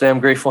just want to say I'm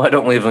grateful I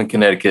don't live in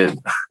Connecticut.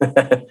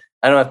 I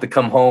don't have to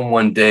come home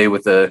one day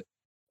with a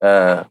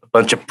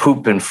bunch of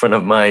poop in front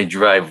of my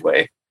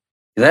driveway.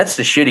 That's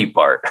the shitty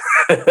part.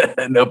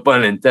 No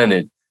pun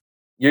intended.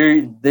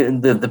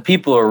 The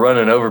people are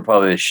running over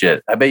probably the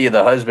shit. I bet you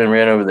the husband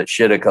ran over that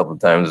shit a couple of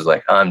times. Is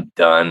like, I'm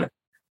done.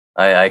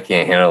 I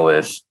can't handle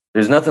this.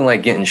 There's nothing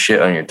like getting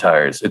shit on your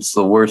tires. It's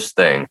the worst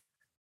thing.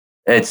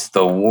 It's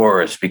the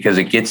worst because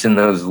it gets in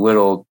those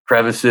little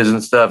crevices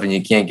and stuff and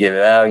you can't get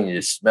it out and you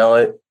just smell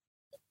it.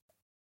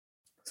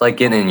 It's like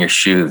getting in your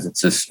shoes.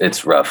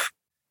 It's rough.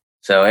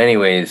 So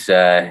anyways,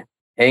 hang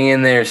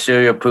in there,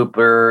 serial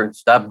pooper.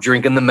 Stop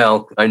drinking the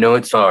milk. I know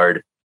it's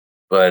hard,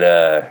 but,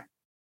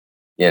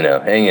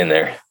 hang in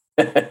there.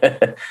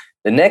 The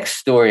next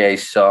story I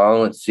saw,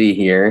 let's see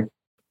here.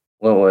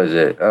 What was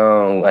it?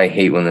 Oh, I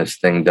hate when this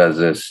thing does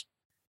this.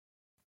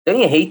 Don't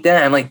you hate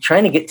that? I'm like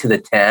trying to get to the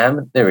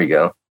tab. There we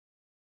go.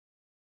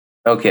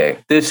 Okay,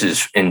 this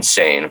is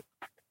insane.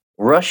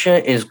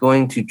 Russia is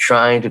going to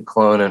try to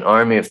clone an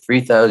army of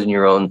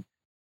 3,000-year-old,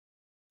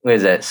 what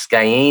is that,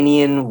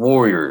 Skyanian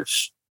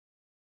warriors.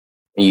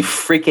 Are you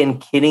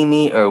freaking kidding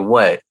me or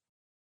what?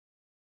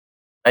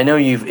 I know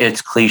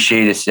it's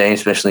cliche to say,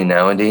 especially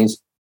nowadays.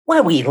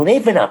 What, we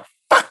live in a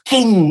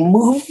fucking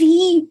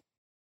movie?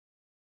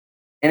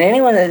 And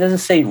anyone that doesn't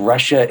say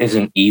Russia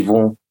isn't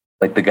evil,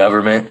 like the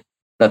government,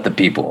 not the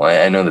people.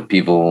 I know the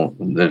people,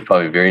 there's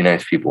probably very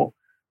nice people.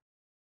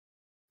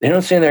 They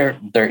don't say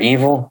they're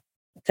evil.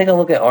 Take a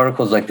look at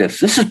articles like this.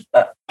 This is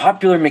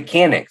Popular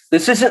Mechanics.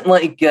 This isn't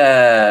like,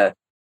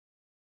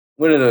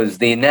 what are those?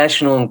 The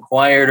National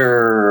Enquirer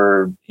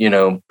or,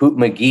 Poop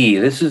McGee.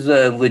 This is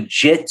a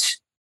legit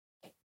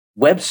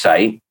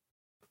website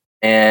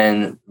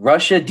And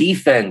Russia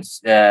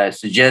defense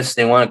suggests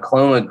they want to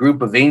clone a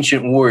group of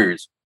ancient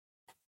warriors.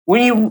 What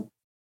do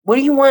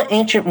you want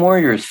ancient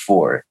warriors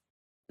for?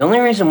 The only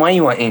reason why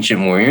you want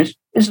ancient warriors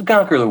is to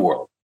conquer the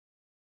world.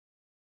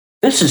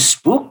 This is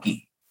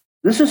spooky.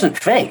 This isn't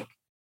fake.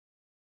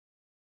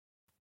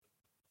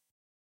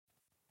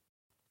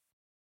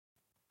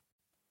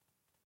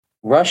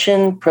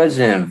 Russian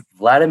President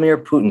Vladimir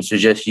Putin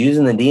suggests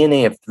using the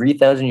DNA of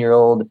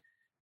 3,000-year-old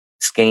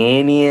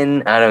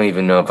Scanian. I don't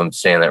even know if I'm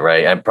saying that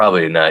right. I'm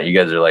probably not. You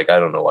guys are like, I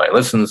don't know why I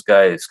listen to this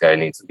guy. This guy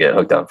needs to get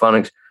hooked on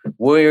phonics.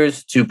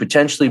 Warriors to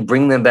potentially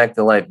bring them back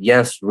to life.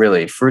 Yes,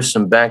 really. First,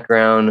 some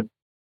background.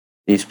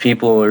 These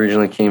people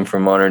originally came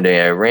from modern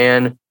day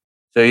Iran.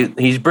 So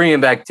he's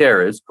bringing back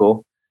terrorists.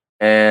 Cool.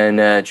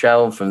 And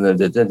traveled from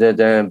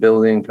the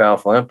building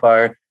powerful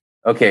empire.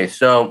 Okay,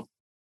 so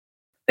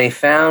they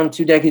found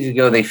 2 decades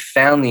ago, they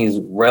found these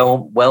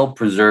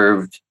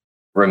well-preserved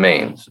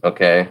remains.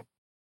 Okay.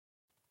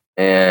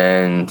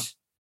 And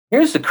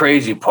here's the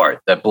crazy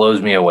part that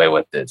blows me away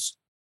with this.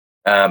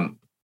 They're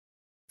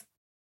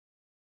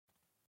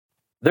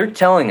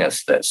telling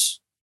us this.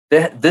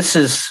 This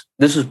is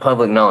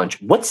public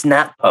knowledge. What's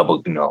not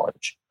public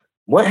knowledge?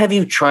 What have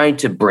you tried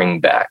to bring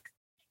back?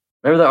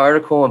 Remember the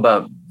article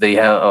about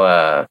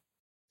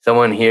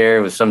someone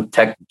here with some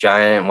tech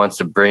giant wants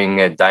to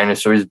bring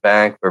dinosaurs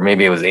back, or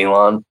maybe it was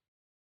Elon.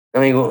 I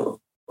mean,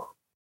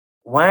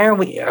 why are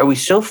we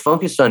so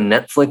focused on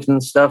Netflix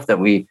and stuff that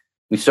we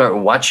start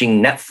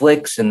watching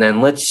Netflix and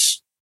then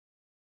let's,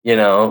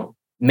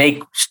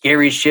 make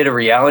scary shit a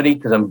reality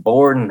because I'm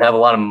bored and have a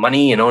lot of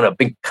money and own a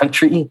big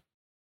country?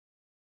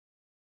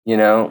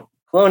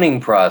 Cloning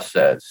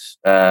process.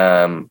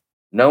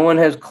 No one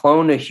has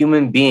cloned a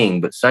human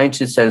being, but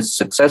scientists have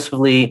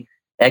successfully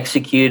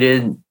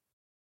executed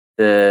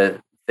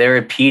the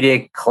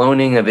therapeutic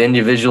cloning of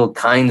individual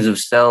kinds of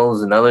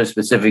cells and other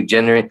specific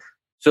gender.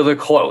 So they're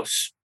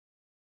close.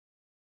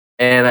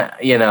 And,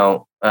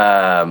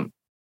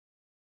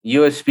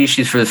 U.S.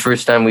 species for the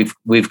first time, we've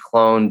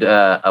cloned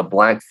a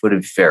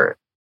black-footed ferret.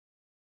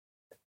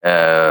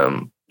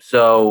 And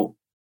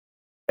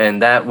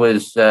that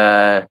was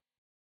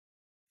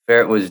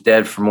ferret was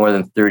dead for more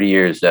than 30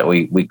 years that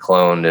we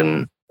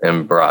cloned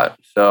and brought.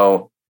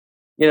 So,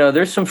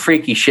 there's some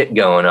freaky shit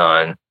going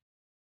on.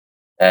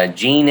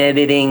 Gene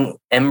editing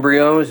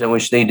embryos. I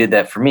wish they did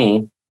that for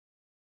me.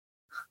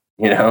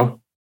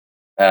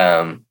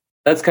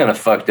 That's kind of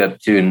fucked up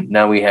too.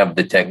 Now we have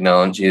the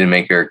technology to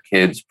make our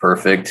kids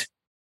perfect.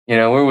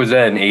 Where was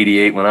that in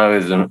 '88 when I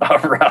was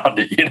around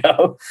it?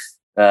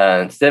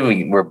 Instead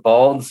we're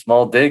bald,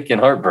 small dick, and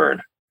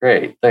heartburn.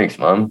 Great, thanks,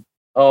 Mom.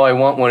 Oh, I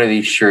want one of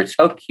these shirts.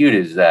 How cute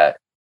is that?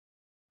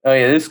 Oh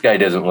yeah, this guy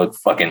doesn't look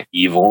fucking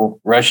evil.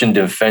 Russian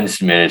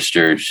Defense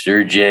Minister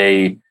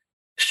Sergei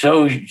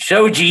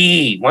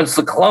Shoji wants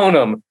to clone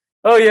him.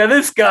 Oh yeah,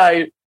 this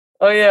guy.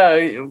 Oh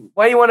yeah,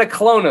 why you want to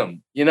clone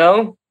him?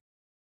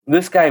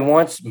 This guy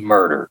wants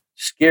murder.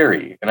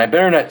 Scary. And I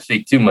better not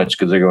say too much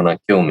because they're going to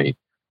kill me.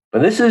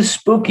 But this is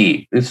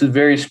spooky. This is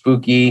very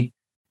spooky.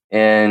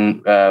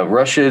 And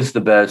Russia is the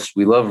best.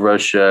 We love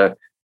Russia.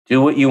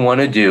 Do what you want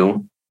to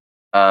do.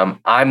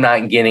 I'm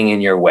not getting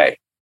in your way.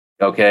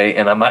 Okay?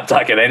 And I'm not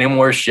talking any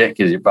more shit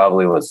because you're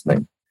probably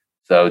listening.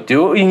 So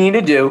do what you need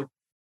to do.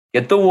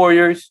 Get the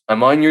warriors.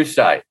 I'm on your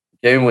side.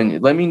 Okay?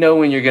 Let me know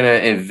when you're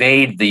going to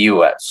invade the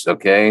U.S.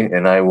 Okay?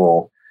 And I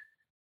will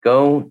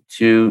go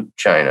to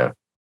China.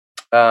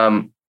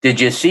 Did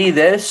you see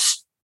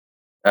this?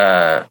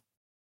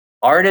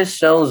 Artist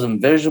sells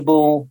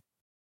invisible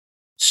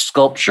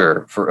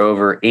sculpture for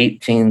over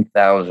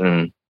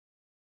 $18,000.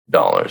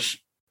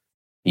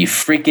 You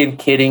freaking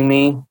kidding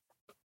me?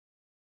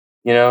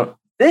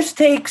 This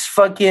takes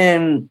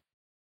fucking...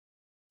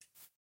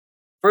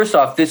 First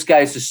off, this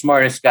guy's the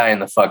smartest guy in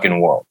the fucking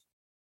world.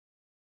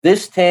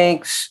 This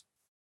takes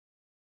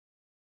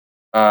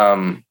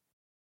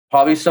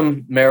probably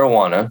some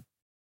marijuana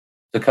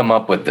to come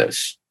up with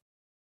this.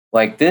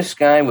 Like, this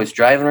guy was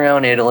driving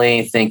around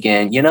Italy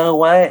thinking, you know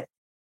what?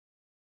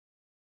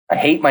 I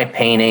hate my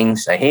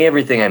paintings. I hate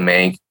everything I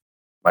make.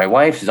 My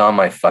wife's on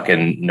my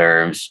fucking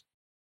nerves.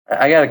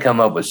 I got to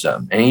come up with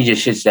something. And he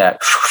just hits that,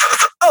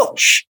 oh,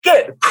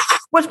 shit.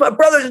 What's my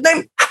brother's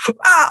name?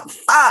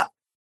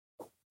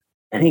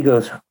 And he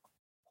goes,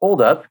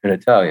 hold up, in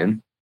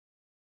Italian.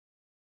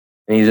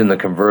 And he's in the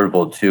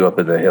convertible, too, up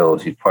in the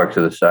hills. He's parked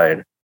to the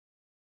side.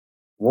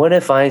 What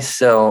if I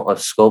sell a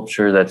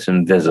sculpture that's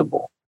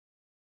invisible?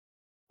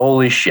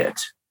 Holy shit.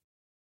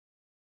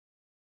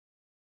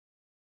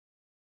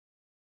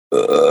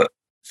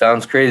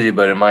 Sounds crazy,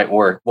 but it might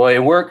work. Well, it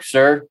works,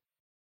 sir.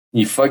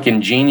 You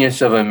fucking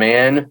genius of a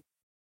man.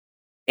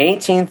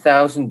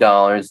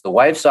 $18,000. The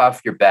wife's off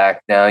your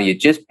back now. You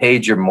just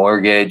paid your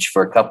mortgage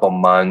for a couple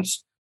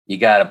months. You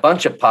got a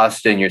bunch of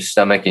pasta in your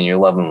stomach and you're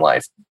loving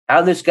life.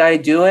 How'd this guy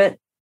do it?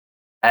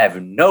 I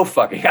have no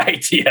fucking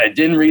idea. I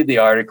didn't read the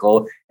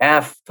article.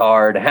 Half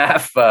tard,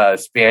 half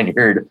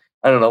Spaniard.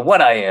 I don't know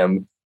what I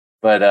am.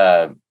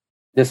 But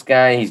this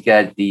guy, he's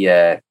got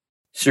the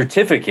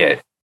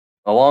certificate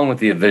along with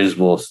the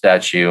invisible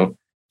statue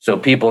so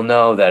people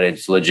know that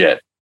it's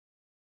legit.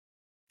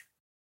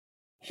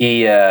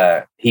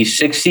 He's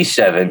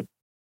 67,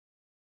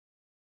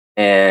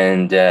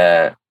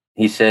 and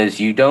he says,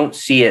 "You don't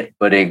see it,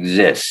 but it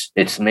exists.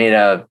 It's made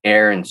out of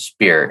air and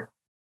spirit."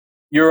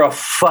 You're a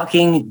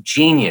fucking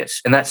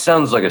genius. And that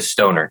sounds like a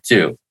stoner,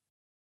 too.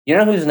 You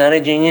know who's not a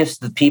genius?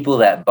 The people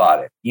that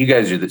bought it. You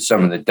guys are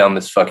some of the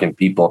dumbest fucking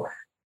people.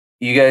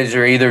 You guys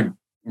are either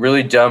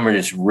really dumb or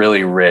just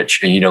really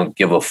rich and you don't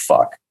give a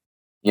fuck.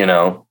 You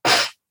know?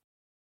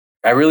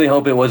 I really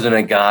hope it wasn't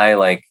a guy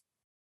like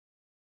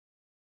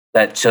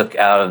that took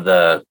out of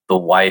the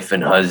wife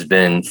and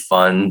husband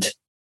fund,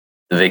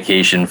 the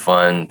vacation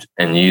fund,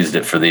 and used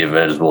it for the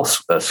invisible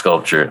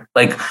sculpture.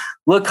 Like,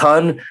 look,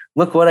 hon,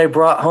 look what I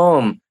brought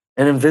home.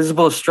 An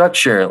invisible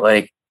structure.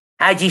 Like,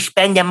 how'd you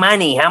spend the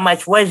money? How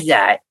much was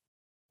that?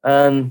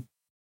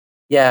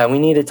 Yeah, we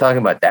need to talk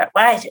about that.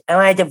 What? I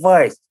want a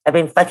divorce. I've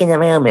been fucking the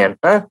mailman.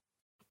 Huh?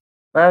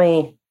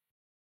 Mommy.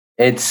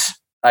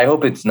 I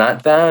hope it's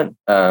not that.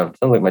 Sounds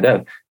like my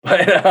dad.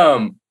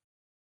 But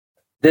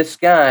this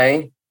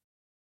guy,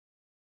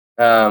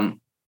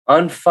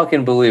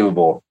 unfucking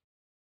believable.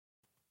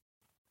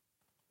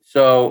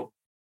 So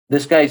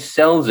this guy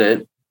sells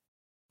it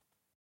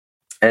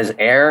as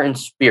air and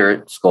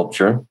spirit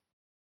sculpture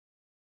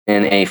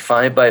in a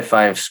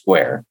 5x5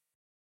 square.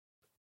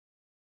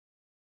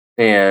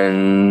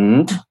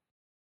 And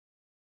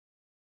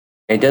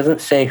it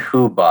doesn't say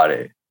who bought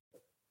it.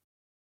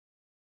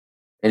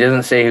 It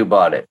doesn't say who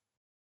bought it.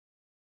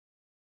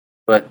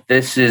 But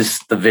this is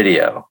the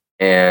video.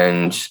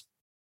 And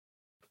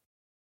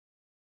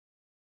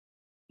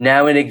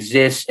now it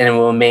exists and it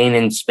will remain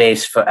in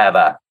space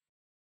forever.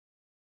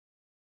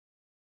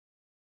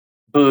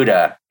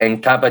 Buddha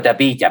and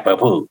Kapatabita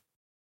Babu.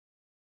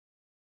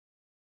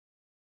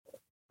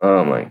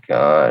 Oh my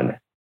God.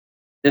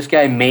 This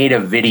guy made a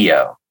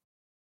video.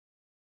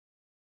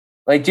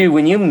 Like, dude,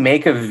 when you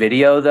make a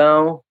video,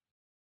 though,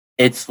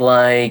 it's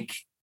like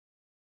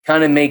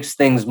kind of makes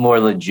things more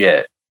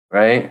legit,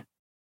 right?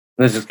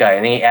 There's this guy,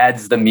 and he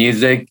adds the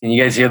music. Can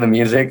you guys hear the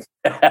music?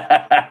 Oh,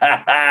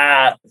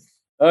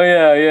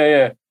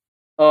 yeah.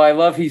 Oh, I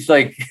love he's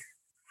like,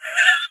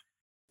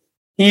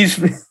 he's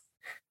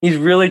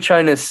really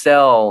trying to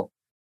sell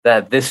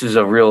that this is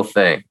a real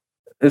thing.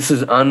 This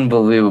is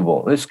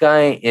unbelievable. This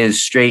guy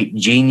is straight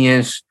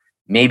genius.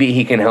 Maybe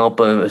he can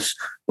help us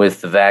with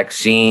the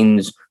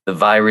vaccines, the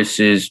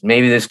viruses.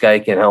 Maybe this guy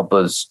can help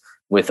us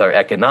with our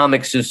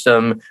economic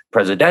system,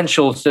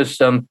 presidential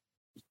system.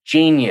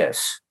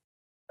 Genius.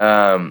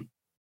 I'm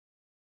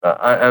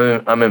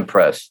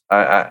impressed.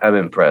 I'm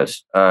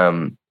impressed.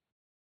 Blown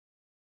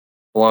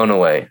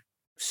away.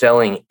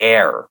 Selling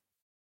air.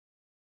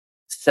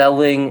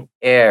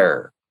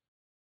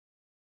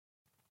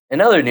 In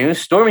other news,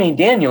 Stormy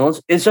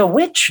Daniels is a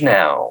witch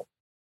now.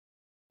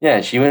 Yeah,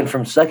 she went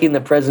from sucking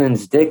the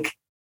president's dick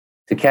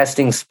to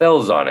casting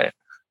spells on it.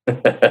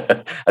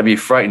 I'd be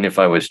frightened if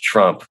I was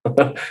Trump.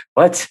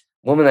 What?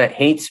 Woman that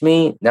hates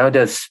me now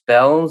does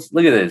spells?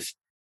 Look at this.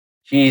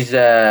 She's,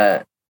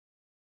 it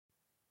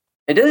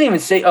doesn't even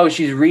say, oh,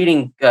 she's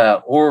reading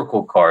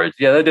oracle cards.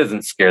 Yeah, that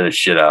doesn't scare the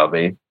shit out of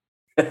me.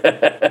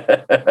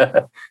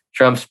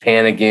 Trump's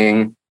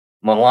panicking.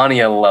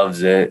 Melania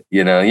loves it.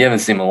 You know, you haven't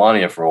seen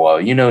Melania for a while.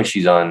 You know,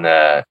 she's on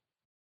an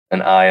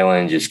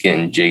island just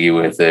getting jiggy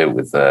with it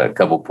with a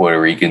couple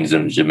Puerto Ricans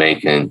and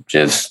Jamaican,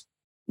 just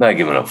not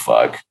giving a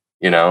fuck,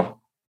 you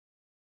know?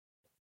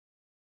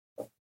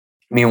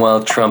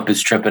 Meanwhile, Trump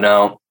is tripping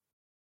out,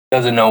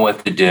 doesn't know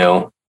what to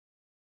do.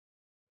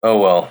 Oh,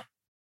 well,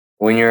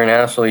 when you're an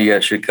asshole, you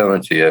got shit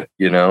coming to you,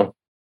 you know?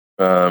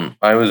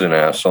 I was an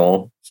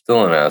asshole,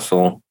 still an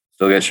asshole,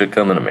 still got shit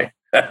coming to me.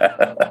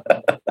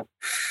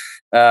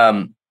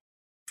 By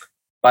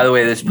the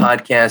way, this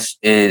podcast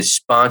is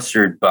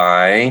sponsored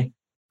by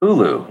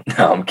Hulu.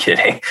 No, I'm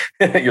kidding.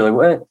 You're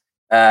like,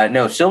 what?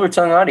 No, Silver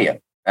Tongue Audio.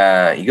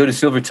 You go to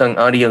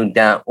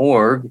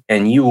silvertongueaudio.org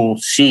and you will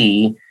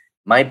see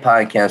my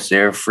podcast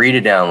there, free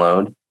to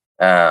download.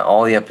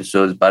 All the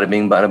episodes, bada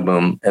bing, bada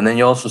boom. And then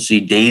you also see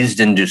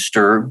Dazed and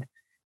Disturbed.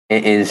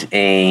 It is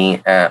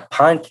a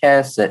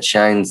podcast that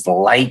shines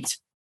light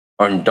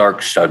on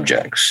dark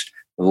subjects.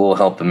 With a little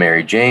help of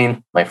Mary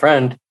Jane, my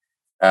friend.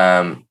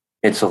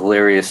 It's a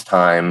hilarious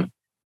time.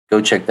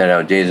 Go check that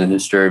out, Dazed and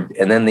Disturbed.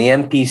 And then the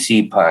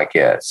NPC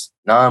podcast,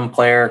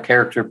 non-player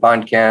character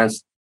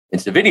podcast.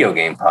 It's a video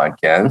game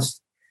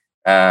podcast.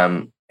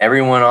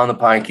 Everyone on the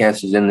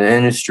podcast is in the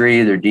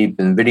industry. They're deep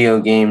in video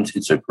games.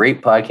 It's a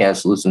great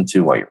podcast to listen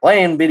to while you're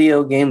playing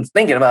video games,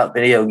 thinking about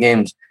video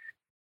games.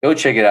 Go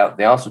check it out.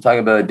 They also talk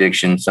about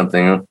addiction,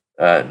 something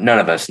none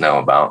of us know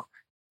about.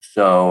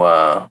 So,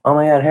 oh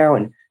my God,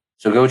 heroin.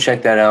 So go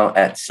check that out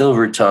at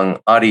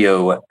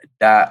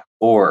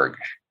silvertongueaudio.org.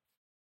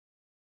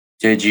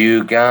 Did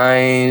you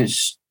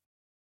guys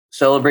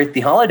celebrate the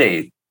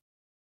holiday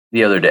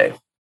the other day?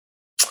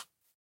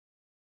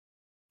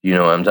 You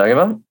know what I'm talking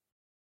about?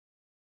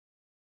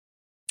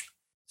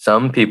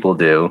 Some people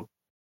do.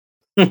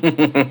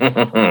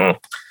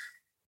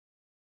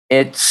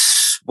 It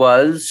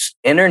was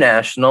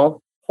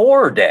International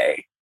Horror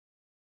Day.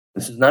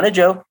 This is not a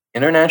joke.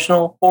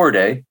 International Whore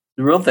Day,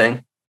 the real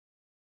thing.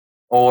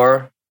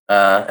 Or,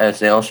 as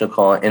they also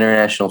call it,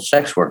 International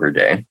Sex Worker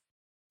Day.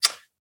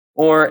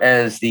 Or,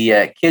 as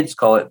the kids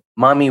call it,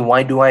 Mommy,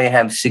 why do I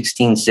have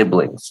 16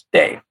 siblings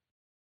Day?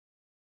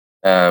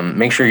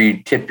 Make sure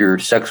you tip your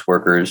sex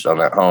workers on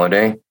that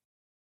holiday.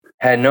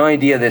 Had no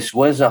idea this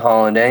was a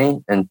holiday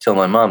until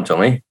my mom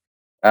told me.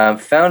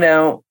 Found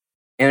out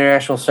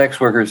International Sex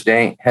Workers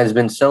Day has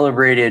been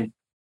celebrated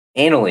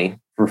annually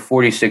for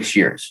 46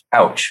 years.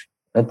 Ouch.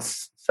 That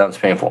sounds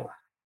painful.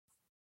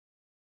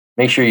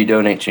 Make sure you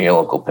donate to your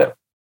local PIP.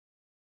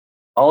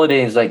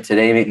 Holidays like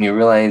today make me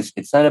realize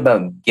it's not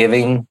about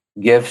giving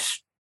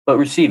gifts, but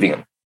receiving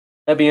them.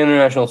 Happy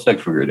International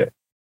Sex Worker Day.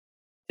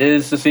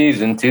 'Tis the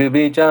season to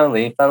be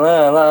jolly. La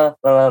la la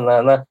la la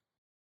la.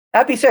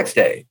 Happy Sex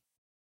Day.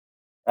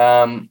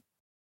 On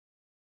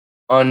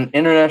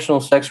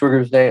International Sex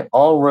Workers Day,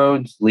 all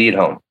roads lead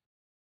home.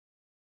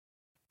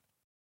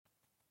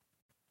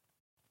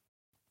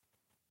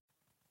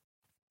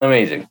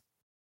 Amazing.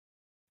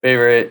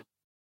 Favorite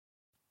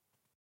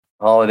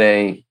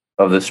holiday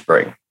of the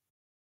spring.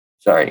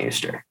 Sorry,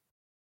 Easter.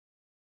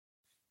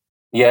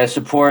 Yeah,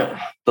 support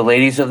the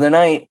ladies of the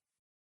night.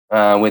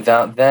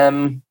 Without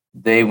them,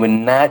 they would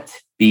not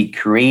be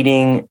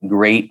creating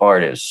great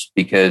artists,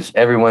 because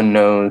everyone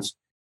knows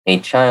a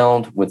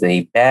child with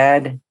a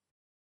bad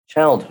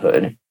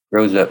childhood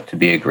grows up to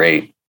be a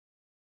great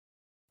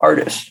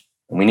artist.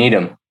 And we need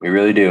them. We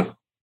really do.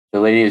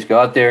 So ladies, go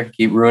out there,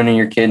 keep ruining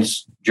your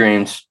kids'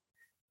 dreams,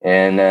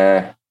 and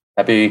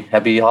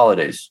happy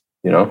holidays,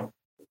 for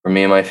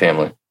me and my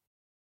family.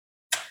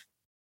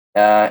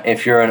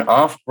 If you're an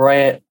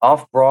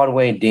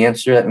off-Broadway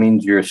dancer, that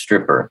means you're a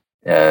stripper.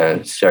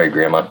 Sorry,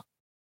 Grandma.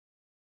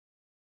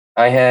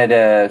 I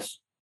had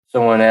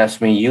someone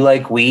ask me, "You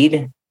like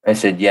weed?" I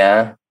said,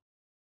 "Yeah."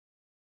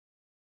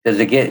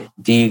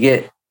 Do you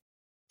get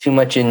too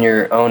much in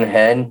your own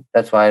head?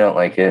 That's why I don't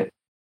like it.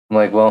 I'm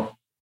like, well,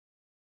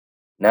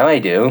 now I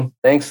do.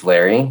 Thanks,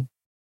 Larry.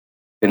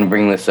 Didn't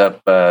bring this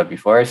up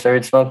before I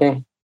started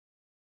smoking.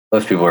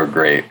 Those people are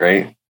great,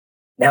 right?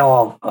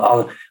 Now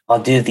I'll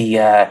do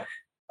the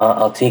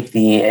I'll take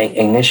the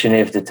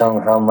initiative to tell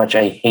him how much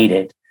I hate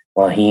it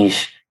while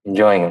he's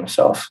enjoying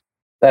himself.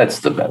 That's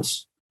the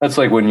best. That's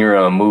like when you're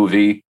in a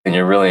movie and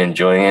you're really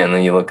enjoying it, and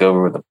then you look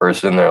over with the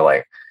person, they're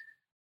like,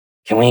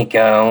 "Can we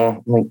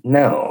go?" I'm like,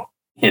 no.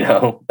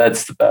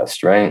 That's the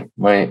best, right?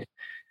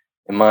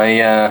 Am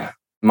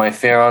I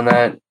fair on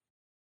that?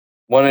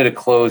 Wanted to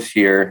close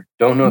here.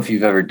 Don't know if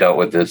you've ever dealt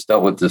with this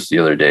the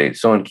other day.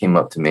 Someone came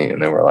up to me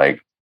and they were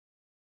like,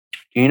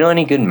 "Do you know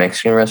any good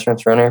Mexican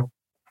restaurants around here?"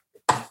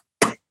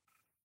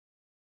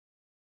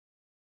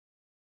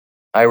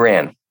 I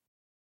ran,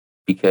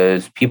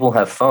 because people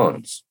have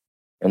phones,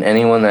 and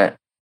anyone that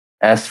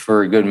asks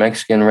for a good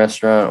Mexican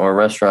restaurant or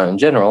restaurant in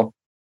general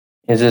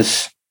is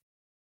just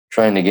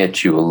trying to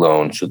get you a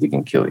loan so they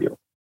can kill you.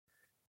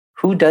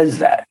 Who does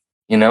that?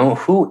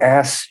 Who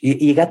asks?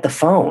 You got the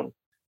phone.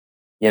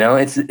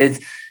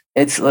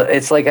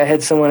 It's like I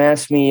had someone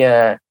ask me,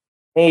 "Hey,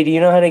 do you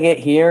know how to get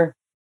here?"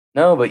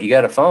 "No, but you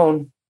got a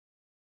phone."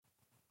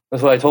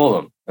 That's what I told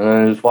them, and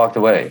then I just walked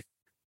away.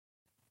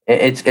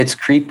 It's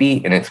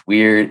creepy and it's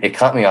weird. It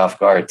caught me off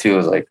guard too. I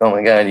was like, "Oh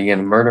my God, you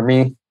gonna murder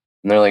me?"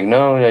 And they're like,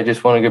 "No, I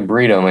just want a good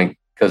burrito." I'm like,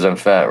 "Because I'm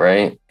fat,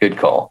 right?" Good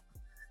call.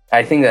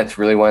 I think that's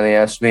really why they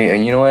asked me.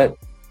 And you know what?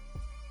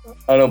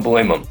 I don't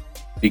blame them,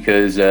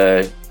 because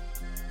a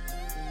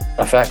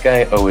fat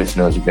guy always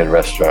knows a good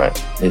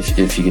restaurant.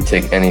 If you could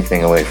take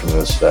anything away from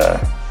this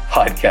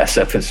podcast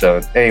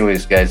episode.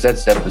 Anyways, guys,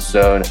 that's the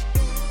episode.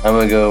 I'm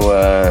gonna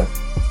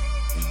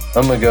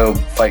go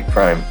fight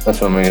crime. That's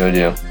what I'm gonna go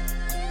do.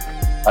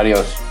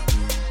 Adios.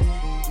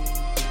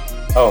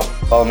 Oh,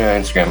 follow me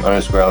on Instagram,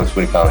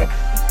 _AlexWoodyComic.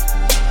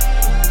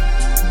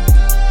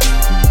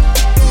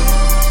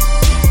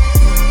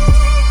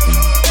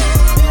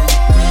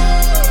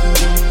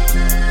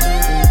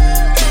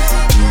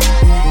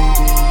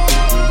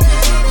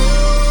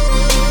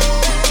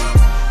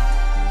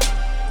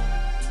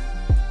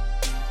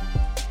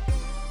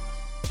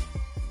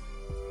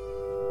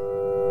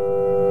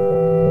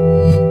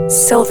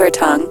 Silver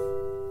Tongue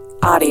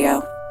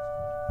Audio.